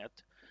looking at,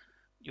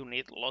 you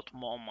need a lot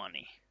more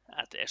money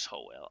at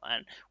SHL.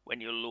 And when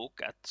you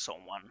look at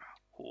someone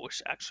who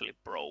is actually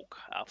broke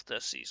after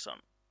a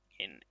season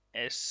in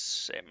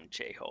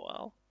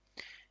SMJHL,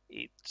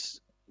 it's,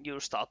 you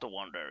start to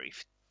wonder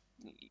if,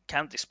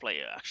 can this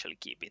player actually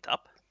keep it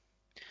up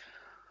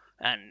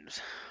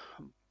and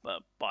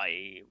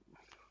buy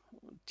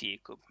the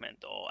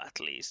equipment, or at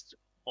least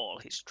all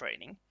his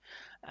training.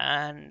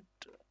 And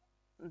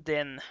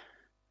then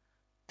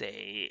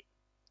they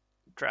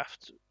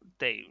draft,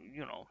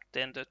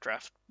 then the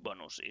draft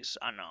bonus is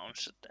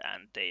announced,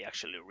 and they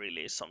actually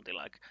release something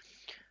like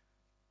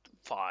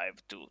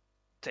 5 to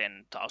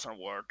 10,000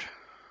 word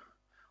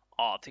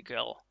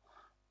article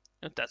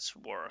that's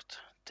worth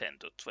 10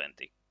 to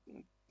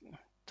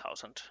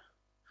 20,000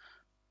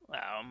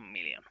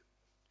 million,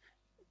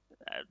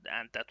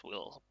 and that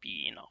will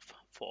be enough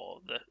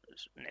for the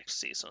next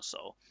season.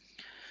 So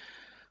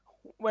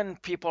when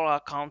people are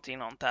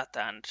counting on that,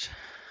 and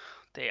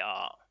they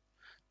are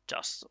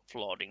just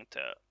flooding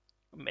the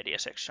media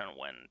section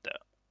when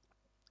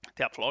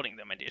they are flooding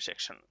the media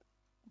section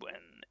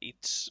when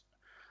it's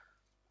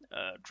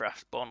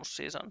draft bonus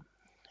season,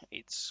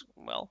 it's,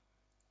 well,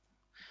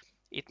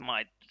 it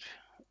might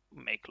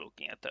make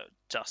looking at the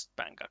just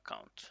bank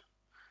account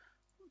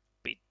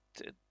bit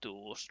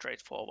too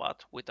straightforward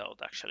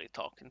without actually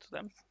talking to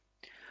them.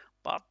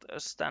 But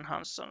Stan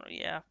Hansen,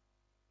 yeah,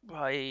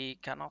 I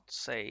cannot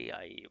say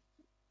I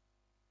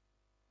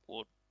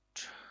would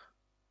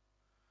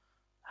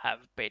have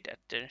paid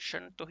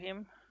attention to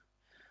him,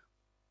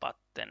 but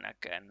then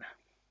again,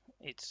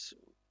 it's,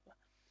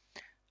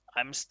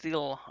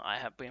 I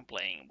have been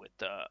playing with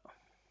the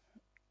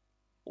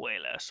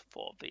Whalers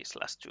for these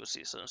last 2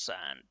 seasons,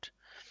 and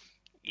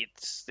it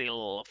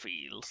still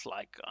feels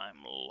like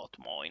I'm a lot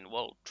more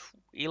involved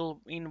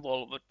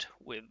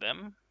with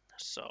them.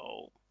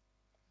 So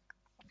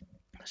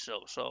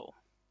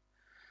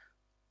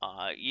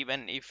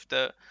even if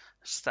the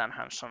Stan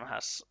Hansen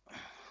has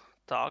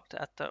talked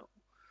at the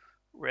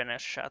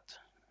Rennes chat,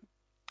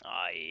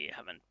 I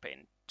haven't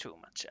paid too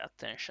much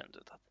attention to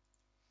that.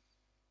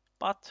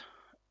 But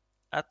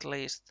at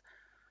least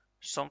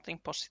something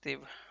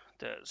positive.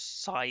 The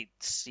site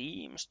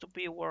seems to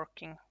be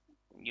working.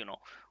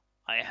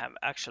 I have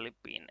actually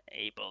been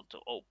able to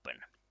open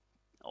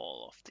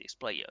all of these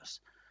players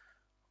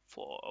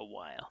for a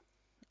while.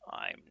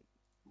 I'm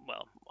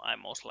I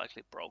most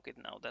likely broke it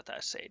now that I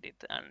said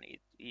it, and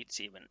it's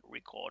even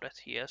recorded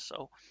here,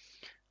 so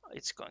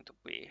it's going to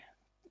be,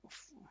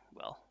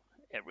 well,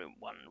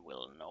 everyone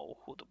will know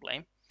who to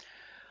blame.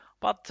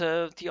 But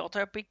the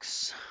other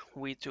picks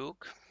we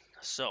took,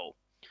 so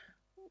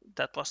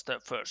that was the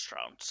first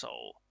round.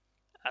 So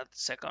at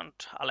second,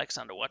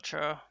 Alexander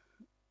Watcher.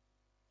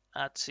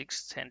 At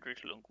sixth,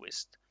 Henrik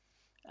Lundqvist.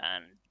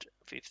 And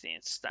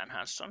 15th, Stan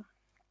Hansson.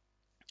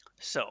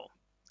 So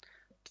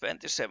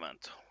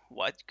 27th,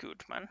 White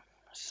Goodman.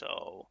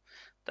 So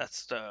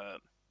that's the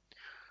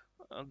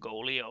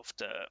goalie of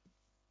the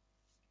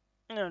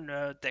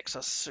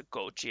Texas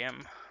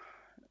GM,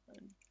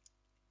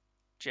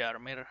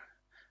 Jaromir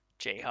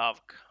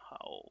Jayhavk.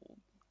 How,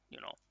 you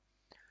know,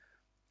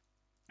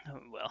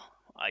 well,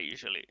 I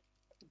usually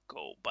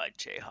go by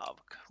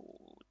Jayhavk.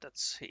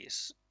 That's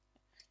his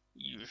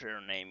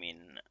username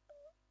in,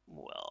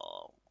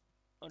 well,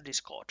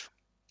 Discord.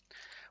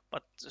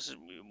 But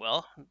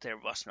well, there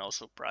was no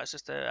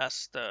surprises there,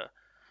 as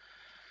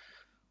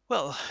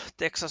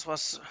Texas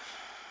was,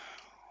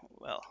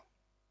 well,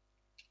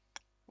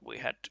 we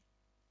had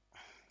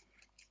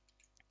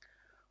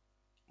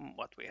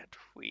what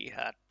we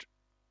had.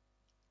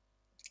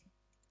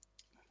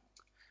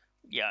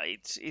 yeah,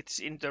 it's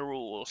in the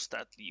rules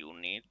that you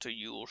need to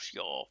use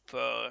your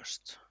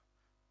first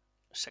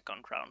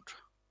second round.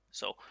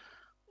 So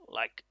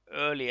like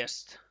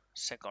earliest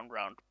second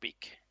round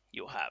pick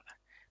you have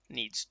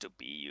needs to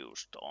be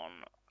used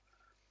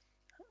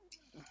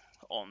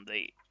on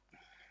the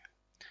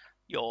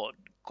your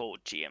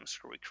code GMs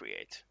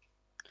recreate.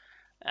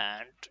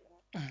 And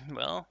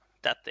well,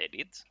 that they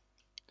did.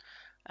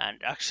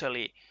 And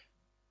actually,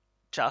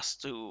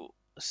 just to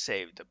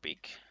save the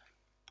pick,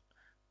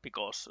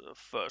 because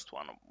first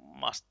one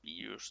must be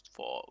used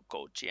for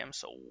code GM.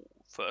 So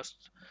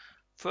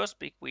first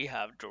pick we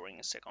have during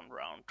the second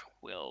round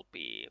will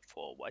be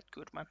for White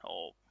Goodman,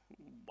 or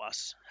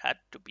had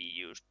to be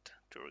used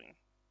during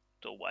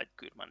the White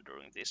Goodman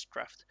during this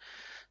draft.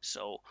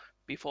 So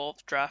before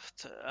the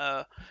draft,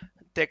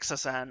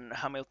 Texas and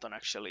Hamilton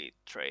actually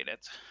traded,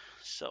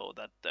 so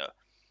that the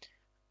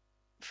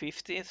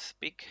 50th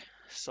pick,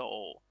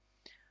 so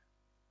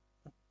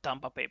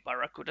Tampa Bay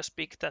Barracuda's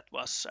pick, that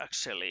was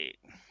actually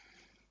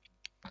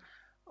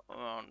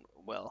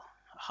well,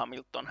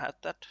 Hamilton had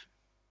that.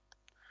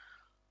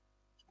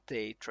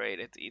 They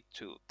traded it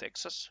to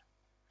Texas,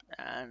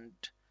 and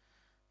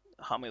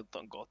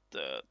Hamilton got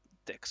the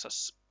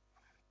Texas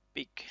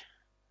pick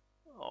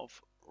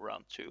of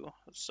round two.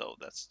 So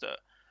that's the,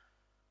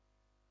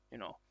 you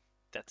know,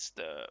 that's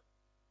the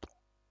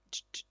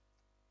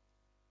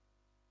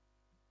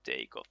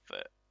take of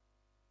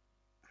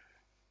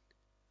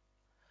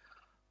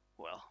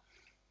well,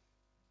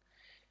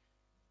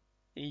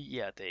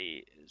 yeah,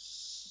 they.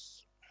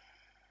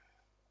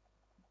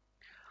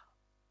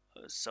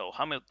 So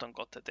Hamilton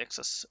got the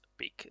Texas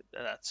pick.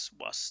 That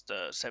was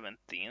the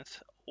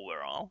 17th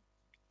overall,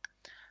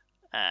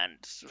 and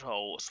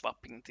so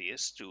swapping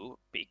these two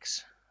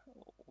picks,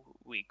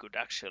 we could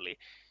actually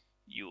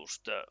use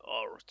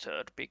our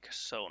third pick,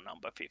 so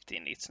number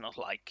 15. It's not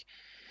like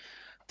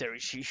there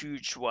is a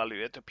huge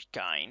value to be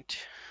gained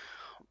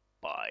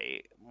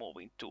by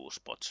moving two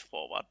spots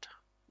forward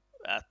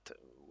at,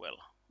 well,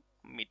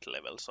 mid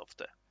levels of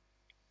the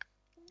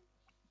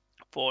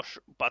force.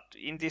 But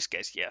in this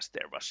case, yes,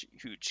 there was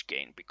huge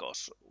gain,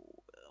 because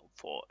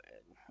for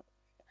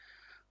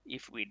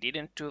if we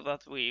didn't do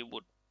that, we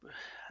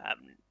have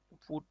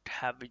would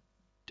have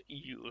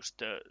used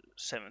the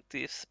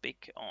 70th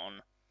pick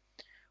on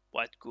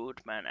White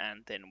Goodman,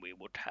 and then we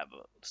would have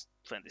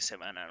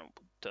 27 and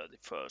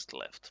 31st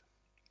left.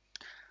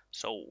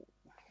 So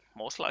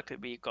most likely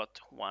we got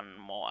one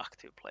more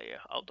active player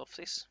out of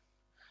this.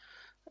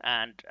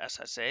 And as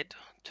I said,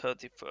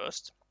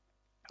 31st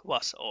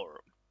was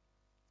our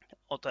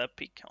other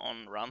pick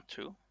on round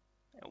two.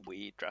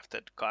 We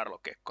drafted Carlo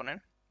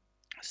Kekkonen.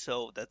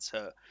 So that's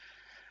a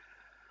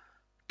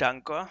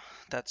Danko.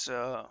 That's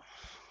a,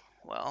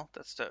 well,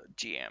 that's the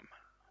GM,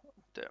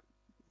 the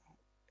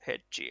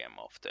head GM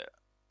of the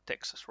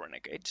Texas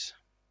Renegades.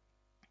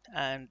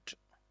 And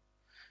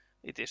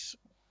it is,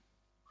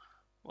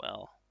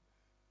 well,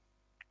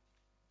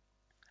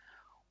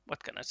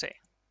 what can I say?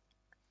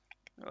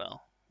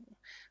 Well,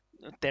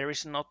 there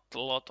is not a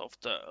lot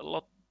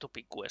to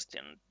be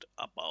questioned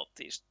about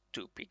these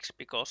two picks,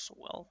 because,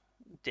 well,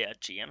 they are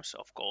GMs.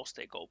 Of course,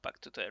 they go back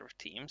to their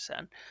teams,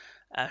 and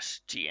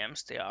as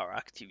GMs, they are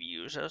active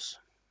users.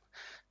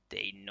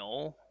 They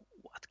know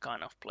what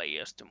kind of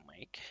players to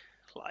make,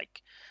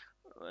 like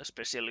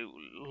especially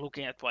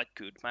looking at White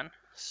Goodman.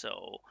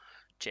 So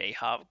J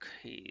Havk,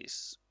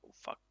 he's,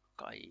 fuck,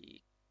 I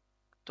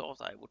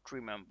thought I would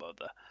remember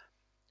the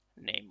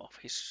name of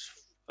his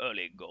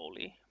early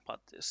goalie, but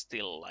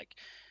still, like,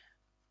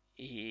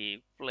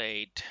 he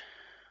played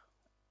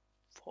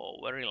for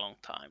a very long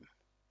time.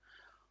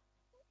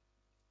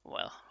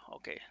 Well,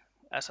 okay,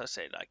 as I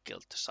said, I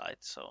killed the site,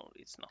 so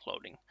it's not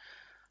loading.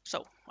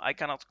 So I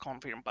cannot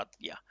confirm, but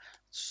yeah.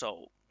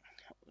 So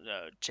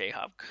J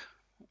Havk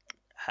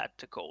had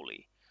the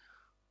goalie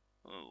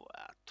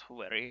at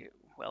very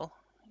well.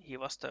 He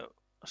was the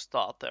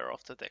starter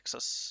of the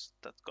Texas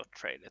that got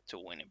traded to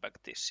Winnipeg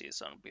this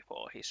season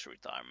before his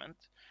retirement.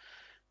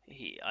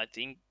 I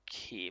think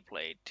he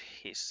played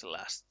his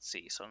last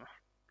season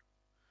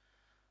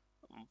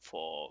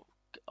for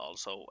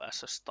also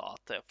as a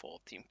starter for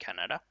Team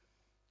Canada.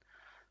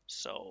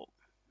 So,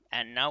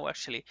 and now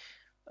actually,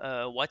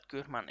 White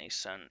Goodman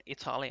is an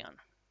Italian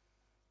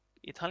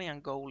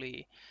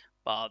goalie,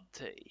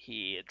 but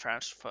he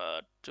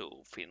transferred to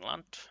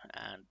Finland,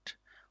 and,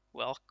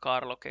 well,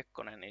 Carlo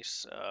Kekkonen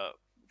is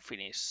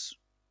Finnish.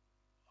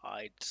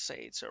 I'd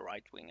say it's a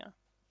right winger.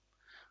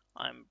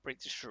 I'm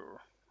pretty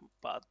sure,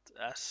 but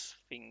as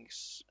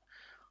things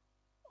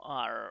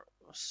are,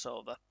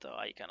 so that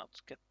I cannot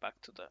get back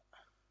to the.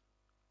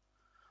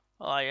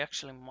 I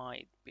actually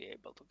might be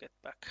able to get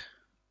back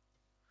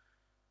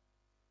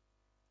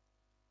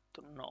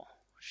to no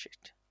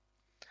shit.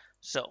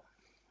 So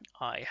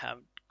I have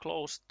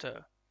closed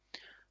the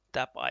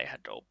tab I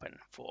had open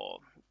for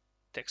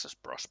Texas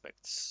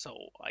prospects, so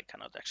I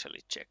cannot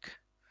actually check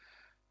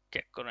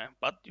Kekkonen,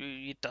 but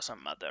it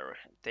doesn't matter.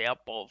 They are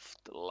both,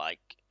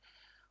 like,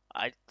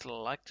 I'd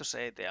like to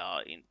say they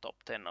are in top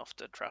 10 of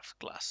the draft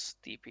class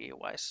TP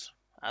wise,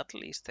 at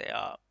least they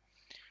are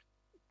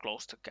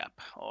close to cap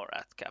or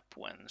at cap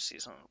when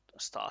season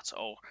starts.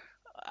 Or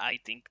I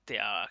think they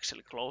are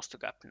actually close to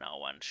cap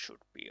now and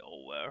should be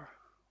over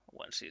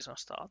when season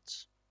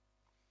starts.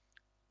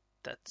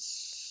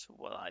 That's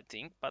what I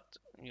think, but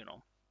you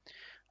know,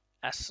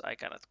 as I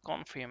cannot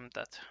confirm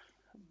that,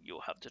 you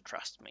have to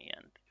trust me,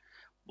 and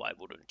why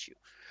wouldn't you?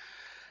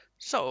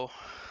 So,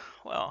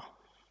 well,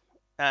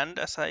 and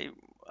as I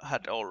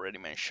had already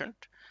mentioned,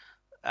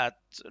 at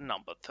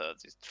number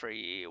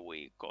 33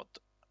 we got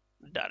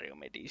Dario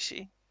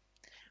Medici.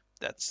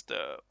 That's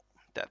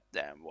that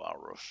damn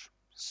walrus.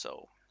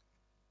 So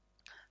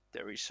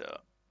there is a,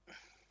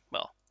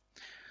 well,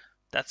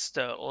 that's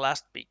the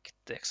last pick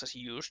Texas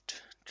used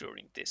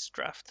during this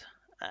draft,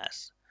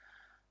 as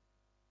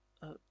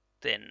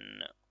then,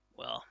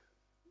 well,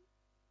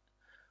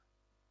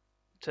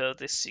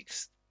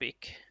 36th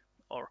pick,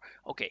 or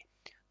okay,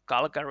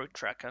 Calgary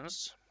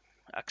Dragons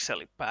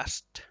actually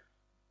passed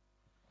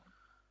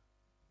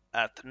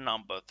at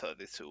number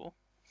 32.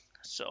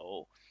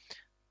 So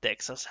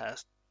Texas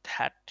has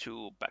had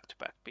two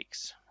back-to-back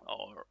picks,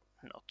 or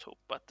not two,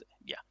 but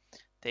yeah,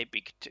 they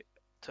picked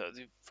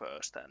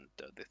 31st and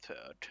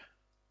 33rd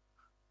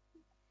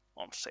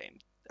on same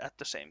at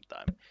the same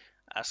time,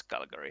 as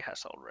Calgary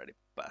has already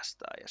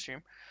passed, I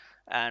assume.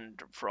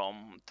 And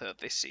from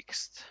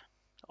 36th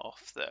of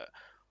the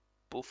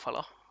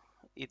Buffalo,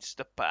 it's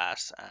the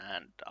pass,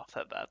 and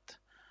after that,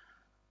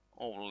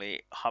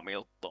 only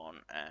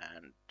Hamilton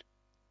and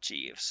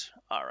Chiefs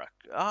are.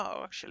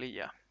 Oh, actually,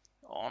 yeah.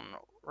 On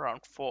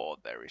round 4,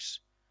 there is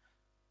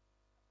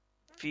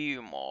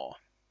few more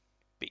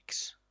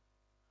picks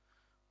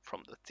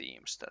from the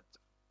teams that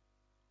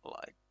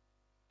like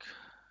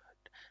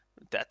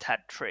that had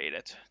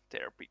traded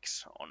their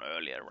picks on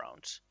earlier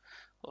rounds.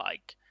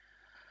 Like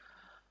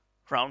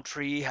round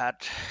 3 had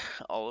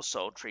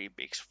also 3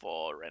 picks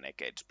for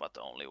Renegades, but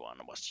only one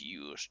was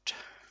used.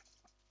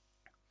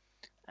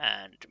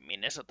 And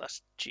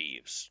Minnesota's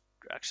Chiefs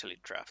actually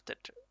drafted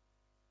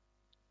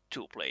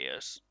 2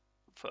 players,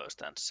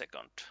 first and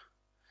second,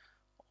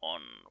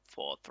 on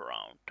 4th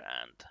round.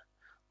 And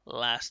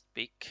last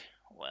pick,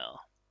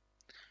 well,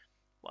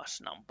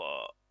 was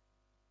number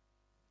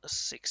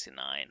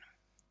 69,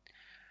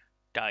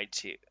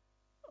 Daichi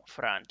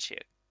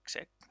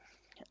Franchiszek.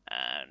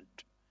 And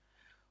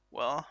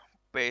well,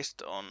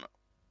 based on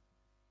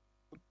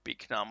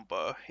big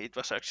number, it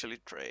was actually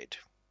trade.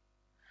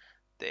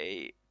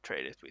 They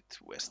traded with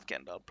West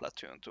Kendall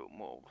platoon to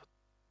move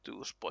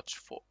 2 spots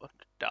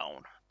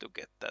down to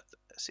get that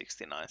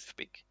 69th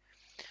pick.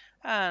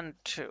 And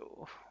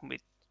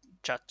with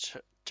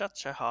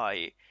such a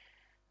high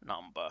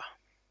number,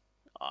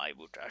 I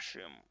would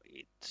assume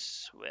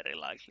it's very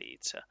likely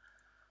it's a,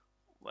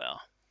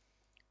 well,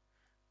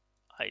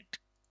 I'd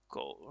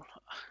go,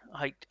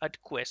 I'd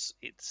guess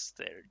it's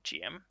their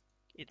GM.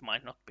 It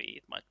might not be,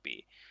 it might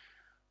be,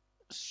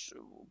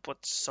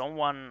 but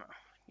someone,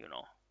 you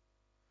know,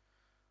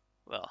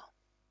 well,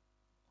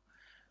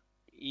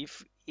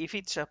 if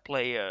it's a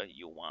player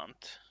you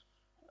want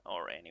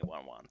or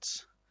anyone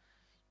wants,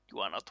 you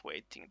are not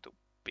waiting to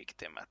pick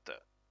them at the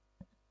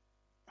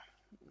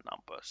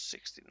number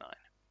 69.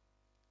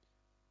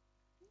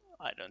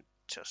 I don't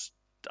just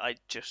I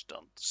just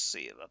don't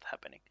see that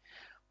happening.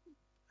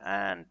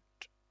 And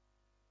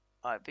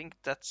I think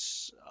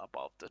that's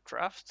about the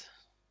draft.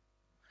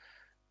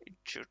 It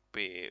should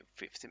be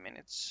 50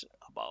 minutes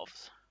above.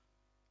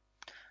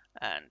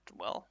 And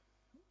well,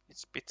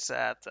 it's a bit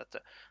sad that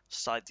the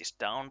site is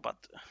down, but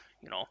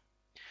you know,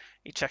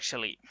 it's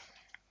actually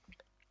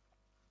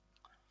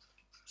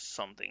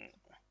something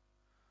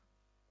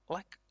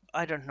like,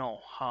 I don't know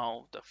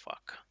how the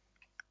fuck,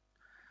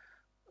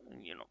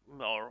 you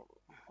know, or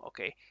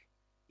okay,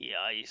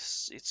 yeah,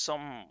 it's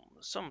some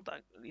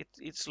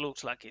it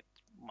looks like it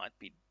might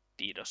be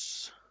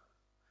DDoS,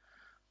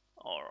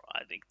 or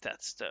I think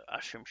that's the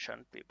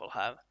assumption people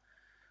have.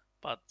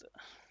 But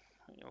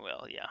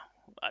well, yeah,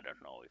 I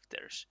don't know if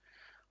there's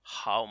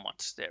how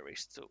much there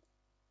is to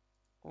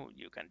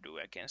you can do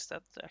against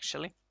that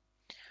actually.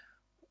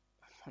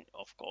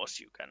 Of course,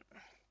 you can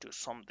do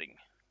something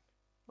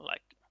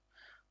like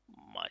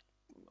might,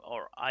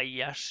 or I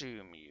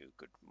assume you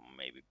could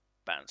maybe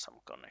ban some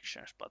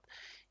connections, but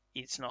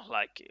it's not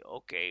like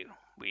okay,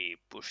 we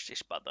push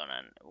this button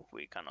and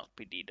we cannot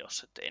be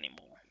DDoSed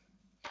anymore.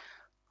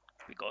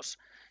 Because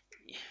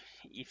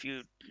if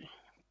you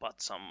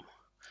put some,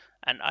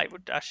 and I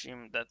would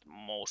assume that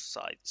most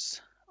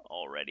sites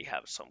already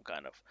have some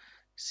kind of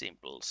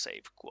simple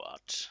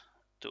safeguards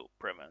to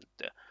prevent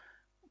the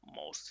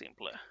most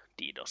simple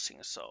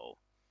DDoSing. So,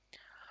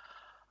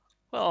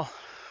 well,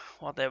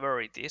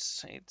 whatever it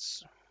is,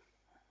 it's,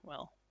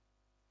 well,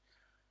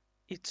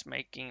 it's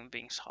making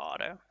things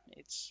harder.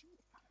 It's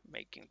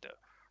making the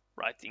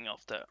writing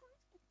of the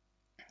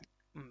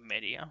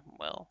media.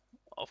 Well,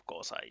 of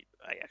course, I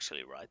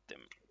actually write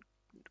them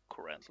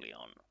currently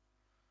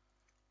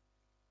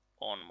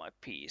on my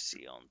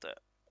PC on the,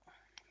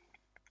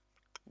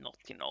 not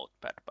the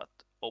notepad, but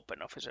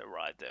OpenOffice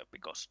writer,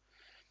 because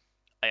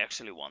I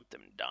actually want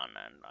them done,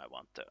 and I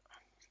want the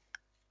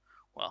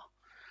well,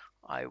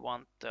 I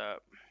want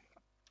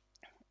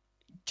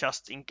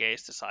just in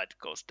case the site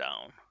goes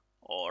down,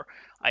 or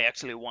I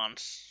actually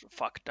once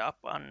fucked up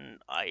and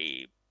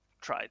I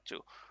tried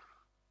to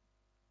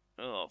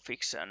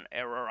fix an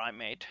error I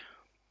made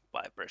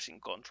by pressing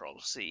Control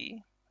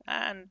C,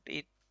 and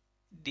it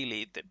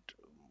deleted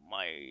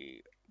my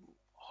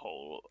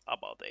whole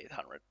about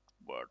 800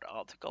 word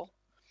article.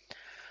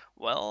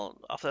 Well,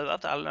 after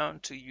that, I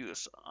learned to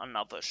use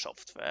another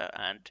software,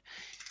 and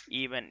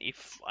even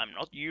if I'm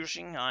not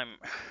using, I'm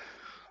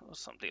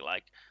something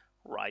like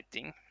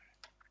writing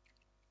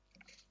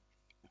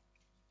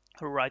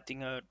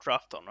writing a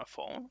draft on a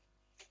phone.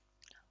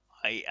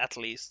 I at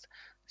least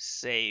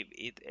save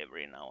it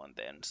every now and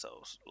then,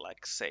 so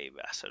like save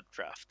as a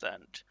draft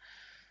and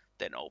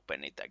then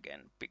open it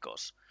again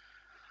because,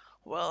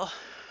 well,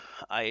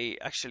 I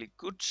actually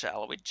could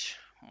salvage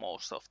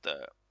most of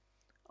the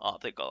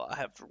article I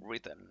have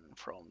written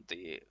from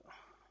the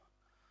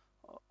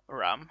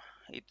RAM.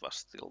 It was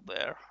still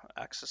there,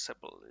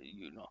 accessible.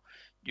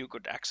 You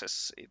could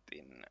access it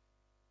in.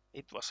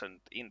 It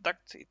wasn't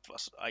intact. It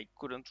was. I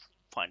couldn't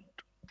find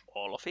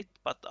all of it,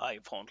 but I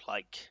found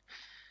like.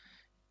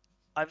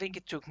 I think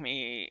it took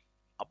me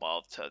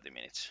about 30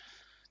 minutes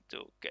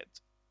to get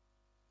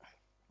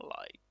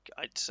like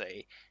I'd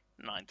say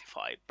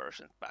 95%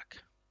 back.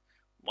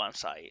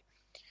 Once I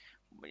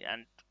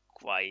and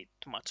quite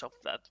much of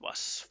that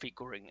was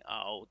figuring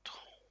out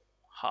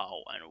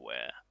how and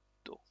where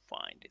to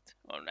find it.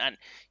 And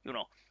you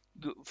know,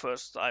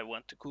 first I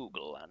went to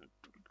Google and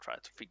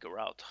tried to figure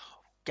out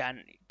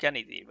can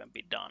it even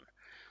be done?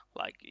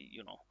 Like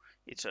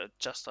it's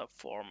just a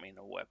form in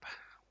a web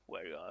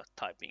where you are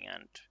typing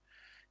and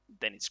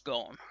then it's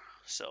gone.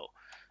 So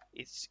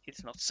it's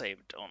not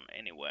saved on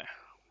anywhere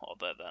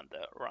other than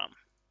the RAM,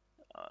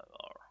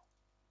 or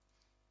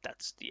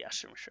that's the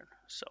assumption.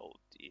 So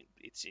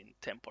it's in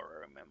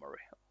temporary memory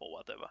or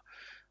whatever,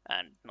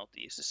 and not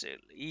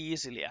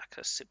easily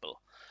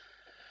accessible.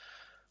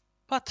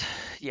 But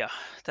yeah,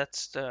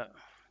 that's the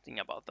thing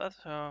about that.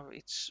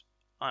 It's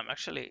I'm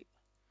actually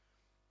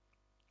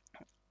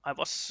I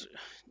was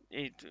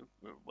it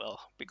well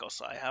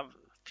because I have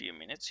a few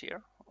minutes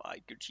here I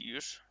could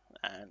use,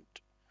 and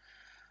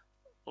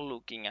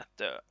looking at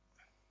the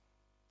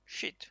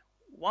shit.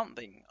 One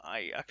thing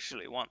I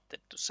actually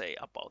wanted to say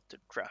about the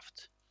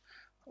draft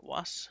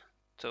was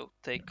to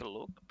take a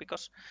look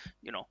because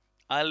you know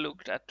I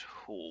looked at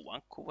who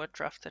Vancouver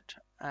drafted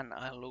and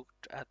I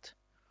looked at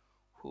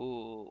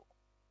who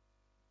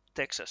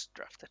Texas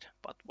drafted,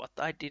 but what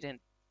I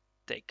didn't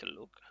take a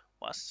look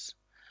was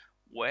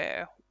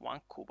where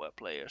Vancouver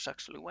players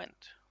actually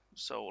went.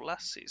 So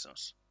last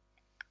season's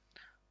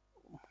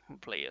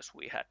players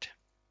we had,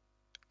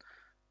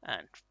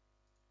 and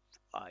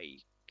I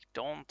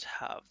don't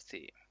have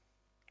the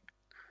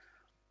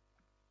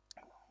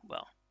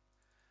well,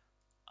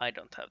 I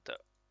don't have the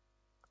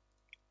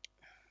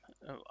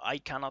I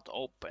cannot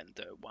open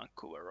the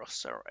Vancouver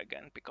roster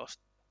again because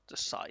the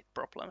site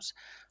problems.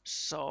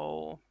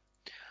 So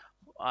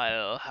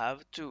I'll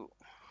have to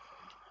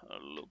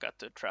look at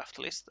the draft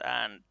list,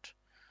 and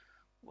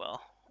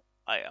well,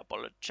 I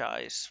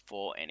apologize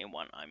for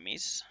anyone I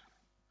miss.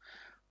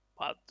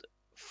 But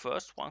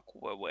first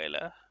Vancouver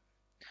Whaler,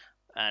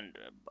 and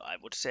I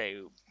would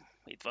say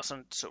it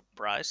wasn't a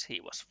surprise he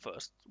was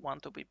first one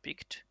to be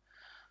picked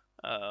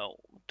uh,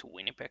 to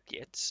Winnipeg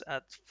Jets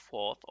at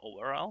fourth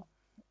overall.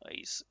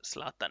 Is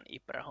Zlatan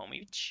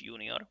Ibrahimovic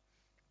Jr.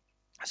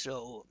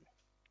 So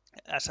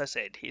as I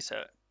said, he's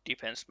a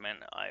defenseman.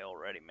 I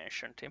already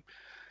mentioned him.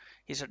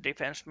 He's a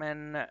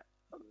defenseman.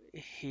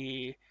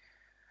 He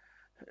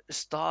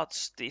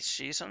starts this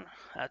season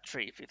at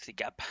 350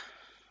 cap,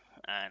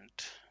 and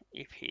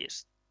if he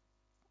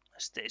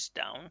stays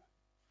down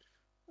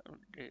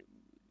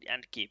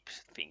and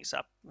keeps things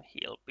up,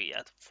 he'll be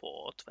at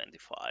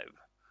 425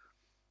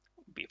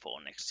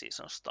 before next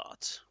season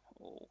starts.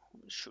 Oh,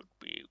 should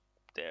be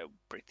there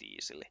pretty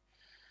easily.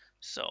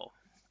 So,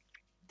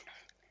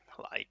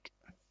 like,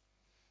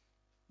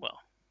 well,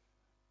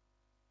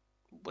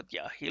 but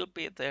yeah, he'll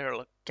be there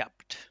like,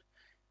 capped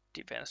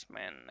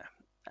defenseman,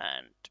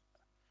 and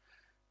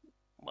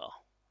well,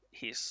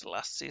 his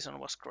last season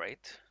was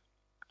great.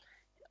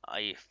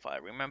 If I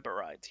remember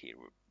right, he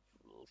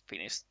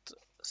finished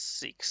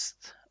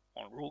sixth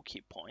on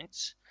rookie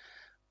points,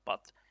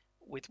 but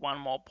with one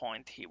more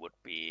point, he would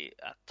be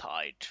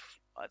tied,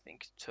 I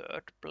think,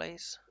 third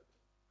place,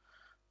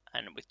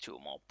 and with two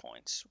more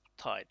points,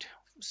 tied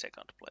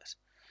second place.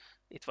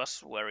 It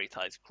was very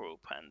tight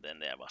group, and then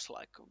there was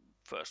like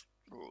first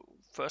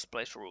first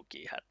place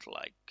rookie had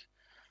like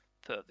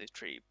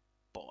 33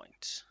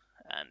 points,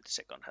 and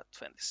second had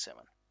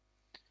 27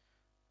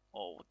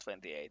 or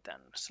 28,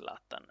 and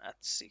Zlatan at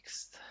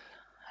sixth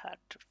had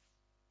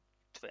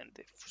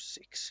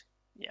 26.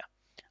 Yeah,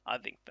 I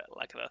think that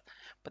like that.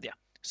 But yeah,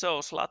 so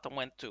Zlatan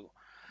went to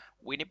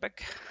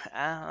Winnipeg,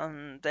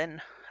 and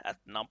then at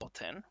number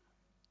 10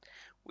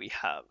 we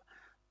have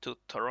two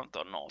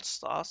Toronto North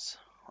Stars,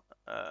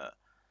 uh,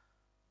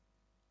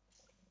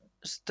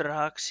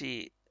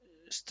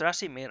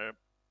 Strasimir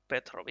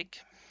Petrovic.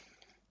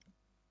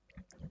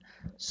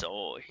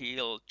 So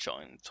he'll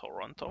join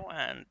Toronto,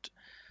 and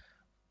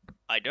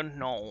I don't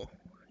know.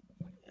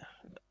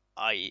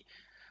 I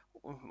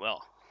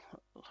well,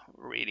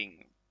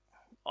 reading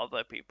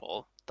other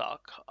people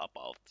talk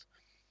about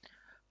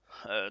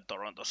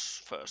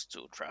Toronto's first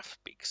two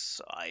draft picks,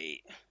 I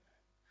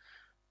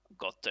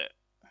got the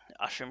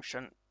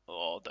assumption,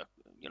 or the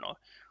you know,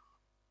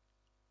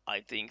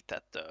 I think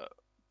that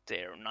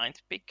their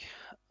ninth pick,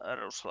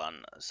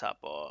 Ruslan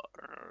Saborshets,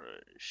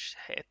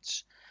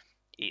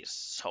 is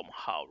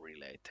somehow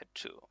related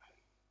to,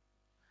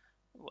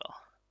 well,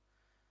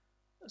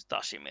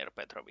 Stasimir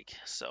Petrovic.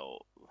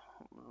 So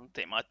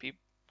they might be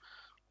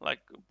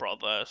like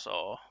brothers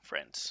or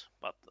friends,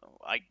 but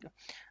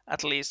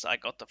at least I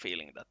got the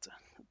feeling that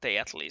they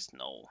at least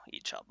know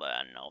each other,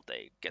 and now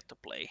they get to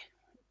play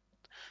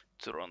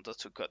Toronto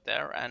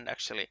together. And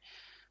actually,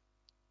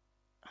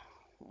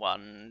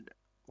 one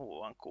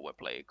Vancouver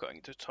player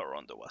going to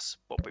Toronto was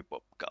Bobby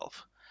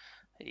Golf.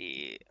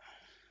 He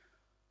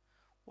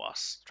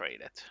was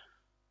traded,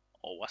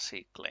 or was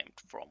he claimed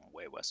from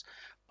waivers?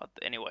 But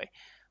anyway,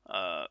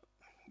 uh,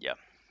 yeah.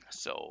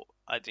 So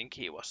I think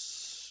he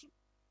was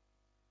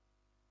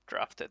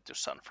drafted to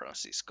San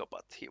Francisco,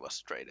 but he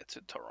was traded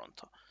to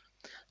Toronto.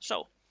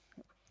 So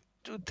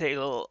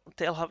they'll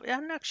have,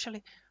 and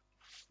actually,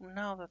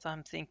 now that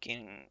I'm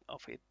thinking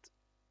of it,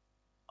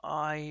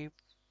 I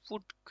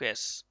would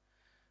guess,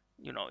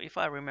 if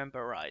I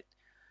remember right,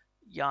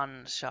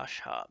 Jan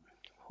Sasha,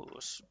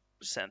 who's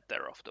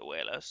center of the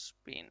Whalers,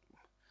 been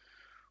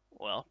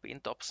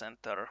top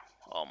center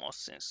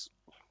almost since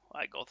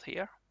I got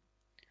here.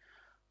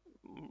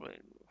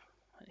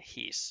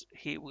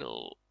 He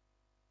will.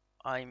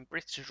 I'm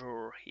pretty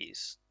sure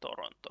he's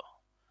Toronto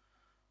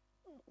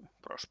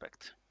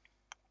prospect,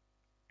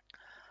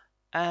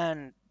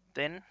 and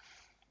then,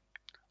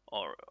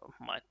 or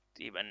might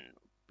even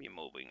be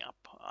moving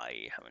up.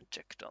 I haven't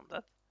checked on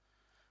that.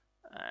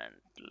 And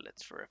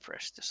let's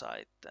refresh the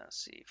site and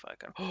see if I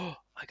can. Oh,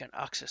 I can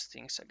access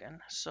things again.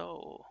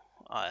 So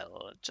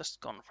I'll just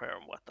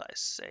confirm what I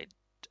said,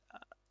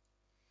 uh,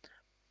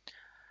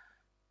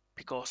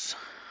 because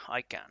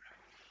I can.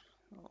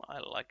 I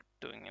like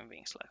doing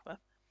things like that.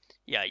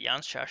 Yeah, Jan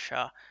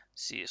Shasha,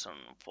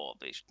 season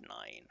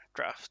 49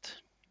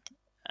 draft,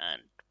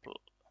 and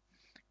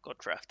got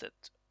drafted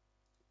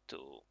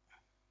to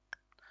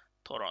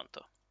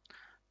Toronto.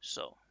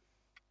 So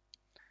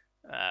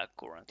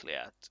currently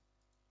at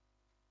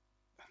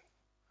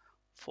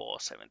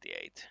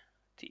 478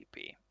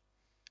 TP.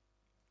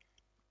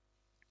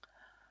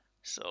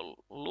 So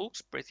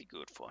looks pretty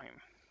good for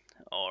him.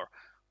 Or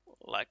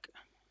like,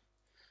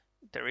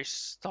 there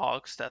is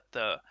talks that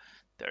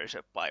there is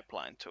a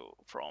pipeline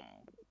from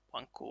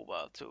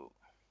Vancouver to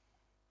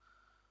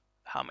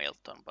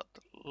Hamilton, but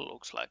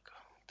looks like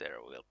there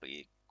will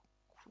be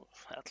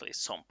at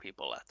least some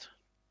people at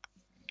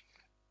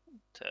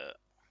the,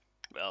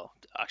 well,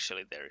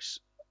 actually there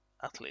is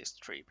at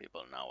least three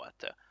people now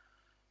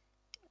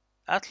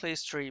at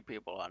least three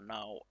people are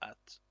now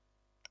at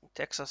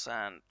Texas,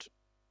 and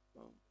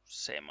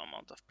same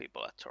amount of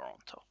people at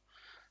Toronto.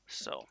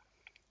 So,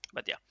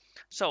 but yeah,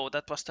 so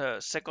that was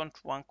the second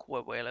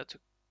Vancouver Whaler to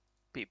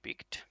be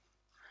picked,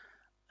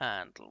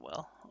 and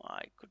well,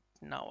 I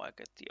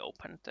get the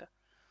open there.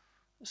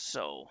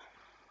 So,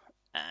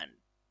 and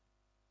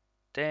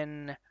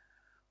then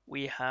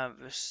we have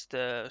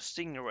the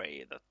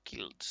Stingray that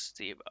killed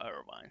Steve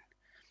Irvine,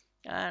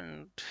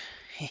 and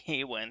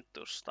he went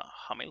to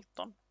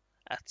Hamilton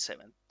at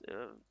seventh.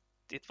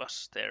 It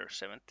was their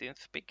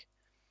 17th pick,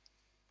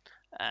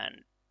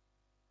 and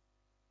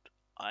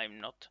I'm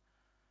not.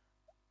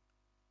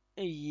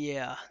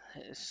 Yeah,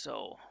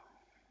 so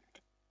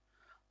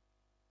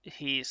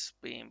he's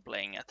been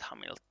playing at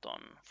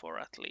Hamilton for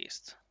at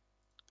least,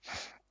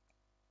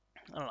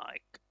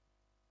 like,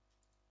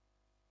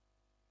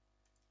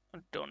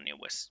 Donny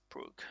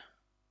Westbrook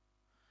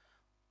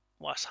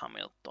was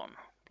Hamilton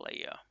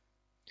player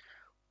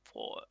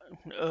for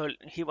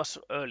he was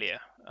earlier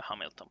a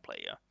Hamilton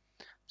player,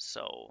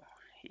 so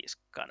he's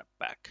kind of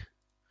back.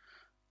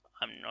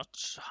 I'm not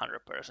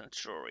 100%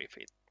 sure if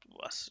it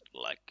was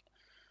like,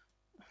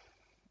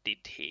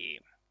 did he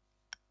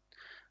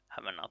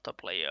have another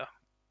player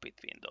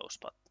between those,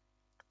 but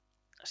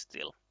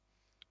still,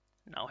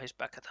 now he's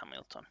back at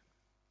Hamilton.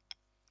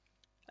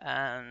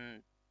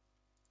 And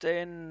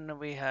then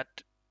we had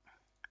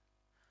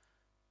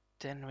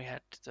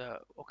the,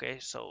 okay,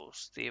 so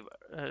Steve,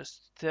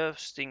 the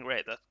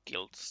Stingray that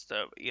killed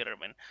Steve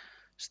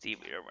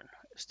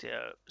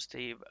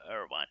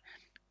Irvine.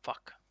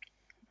 Fuck.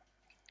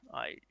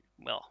 I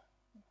well,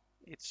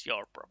 it's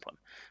your problem,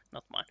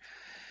 not mine.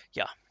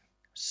 Yeah.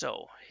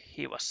 So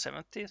he was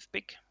 17th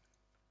pick,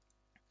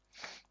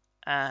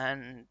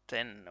 and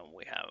then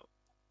we have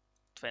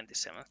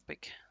 27th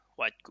pick,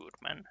 White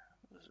Goodman.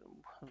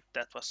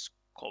 That was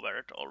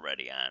covered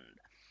already, and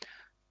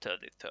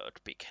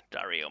 33rd pick,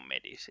 Dario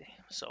Medici.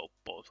 So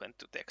both went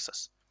to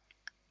Texas.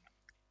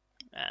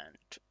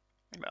 And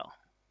well,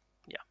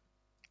 yeah.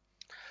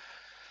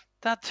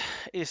 that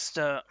is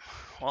the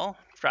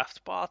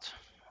draft part.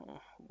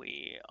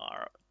 We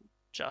are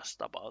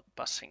just about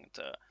passing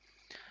the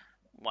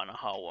 1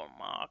 hour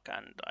mark,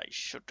 and I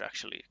should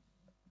actually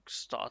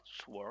start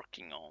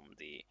working on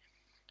the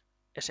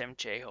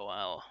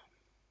SMJOL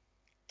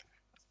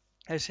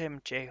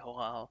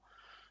SMJOL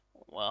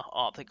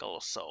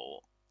article.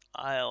 So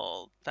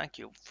I'll thank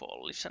you for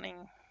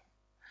listening,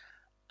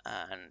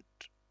 and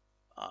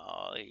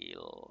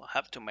I'll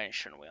have to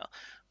mention, well,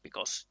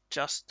 because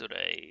just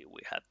today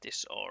we had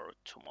this, or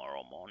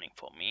tomorrow morning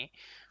for me,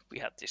 we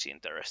had this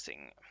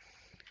interesting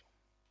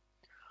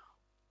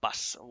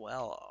bus.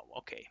 Well,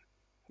 okay,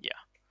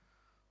 yeah,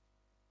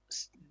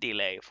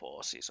 delay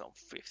for season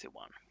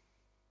 51,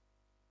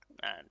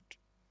 and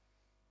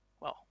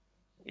well,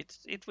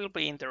 it will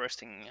be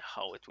interesting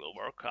how it will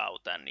work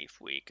out, and if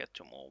we get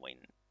to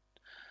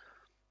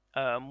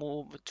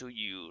move to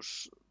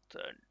use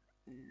the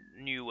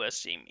newer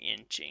sim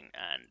engine,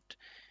 and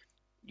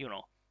you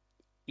know,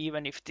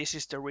 even if this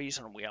is the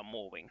reason we are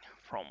moving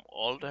from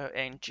older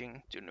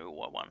engine to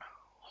newer one,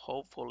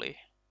 hopefully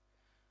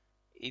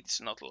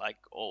it's not like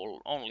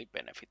all only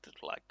benefited.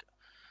 Like,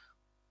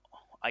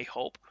 I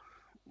hope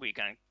we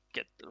can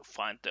get to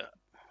find the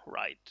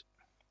right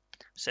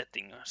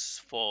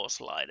settings for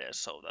sliders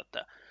so that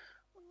the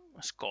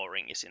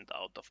scoring isn't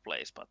out of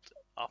place. But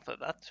after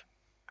that,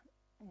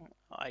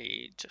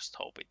 I just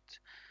hope it,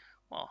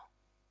 well,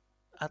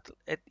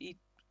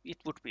 it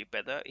would be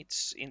better.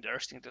 It's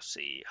interesting to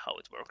see how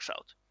it works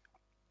out.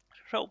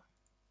 So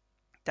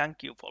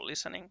thank you for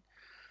listening.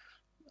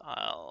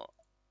 I'll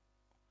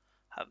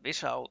have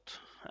this out,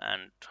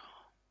 and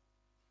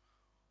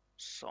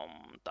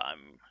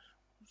sometime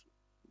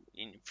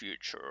in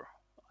future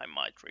I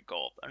might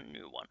record a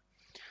new one.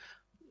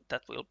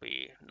 That will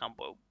be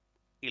number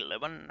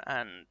 11,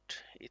 and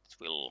it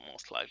will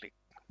most likely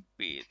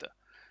be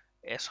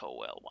the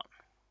SOL one,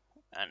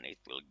 and it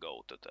will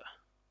go to the,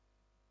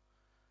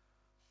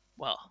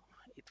 well,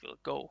 it will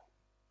go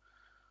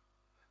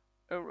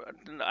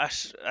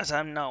as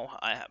I'm now,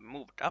 I have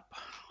moved up.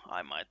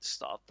 I might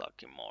start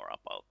talking more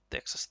about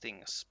Texas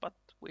things, but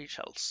we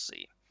shall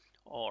see.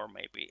 Or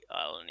maybe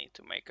I'll need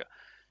to make a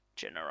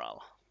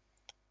general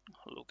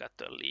look at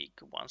the league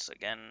once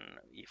again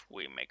if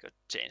we make a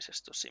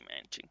changes to sim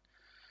engine.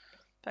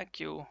 Thank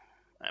you,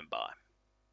 and bye.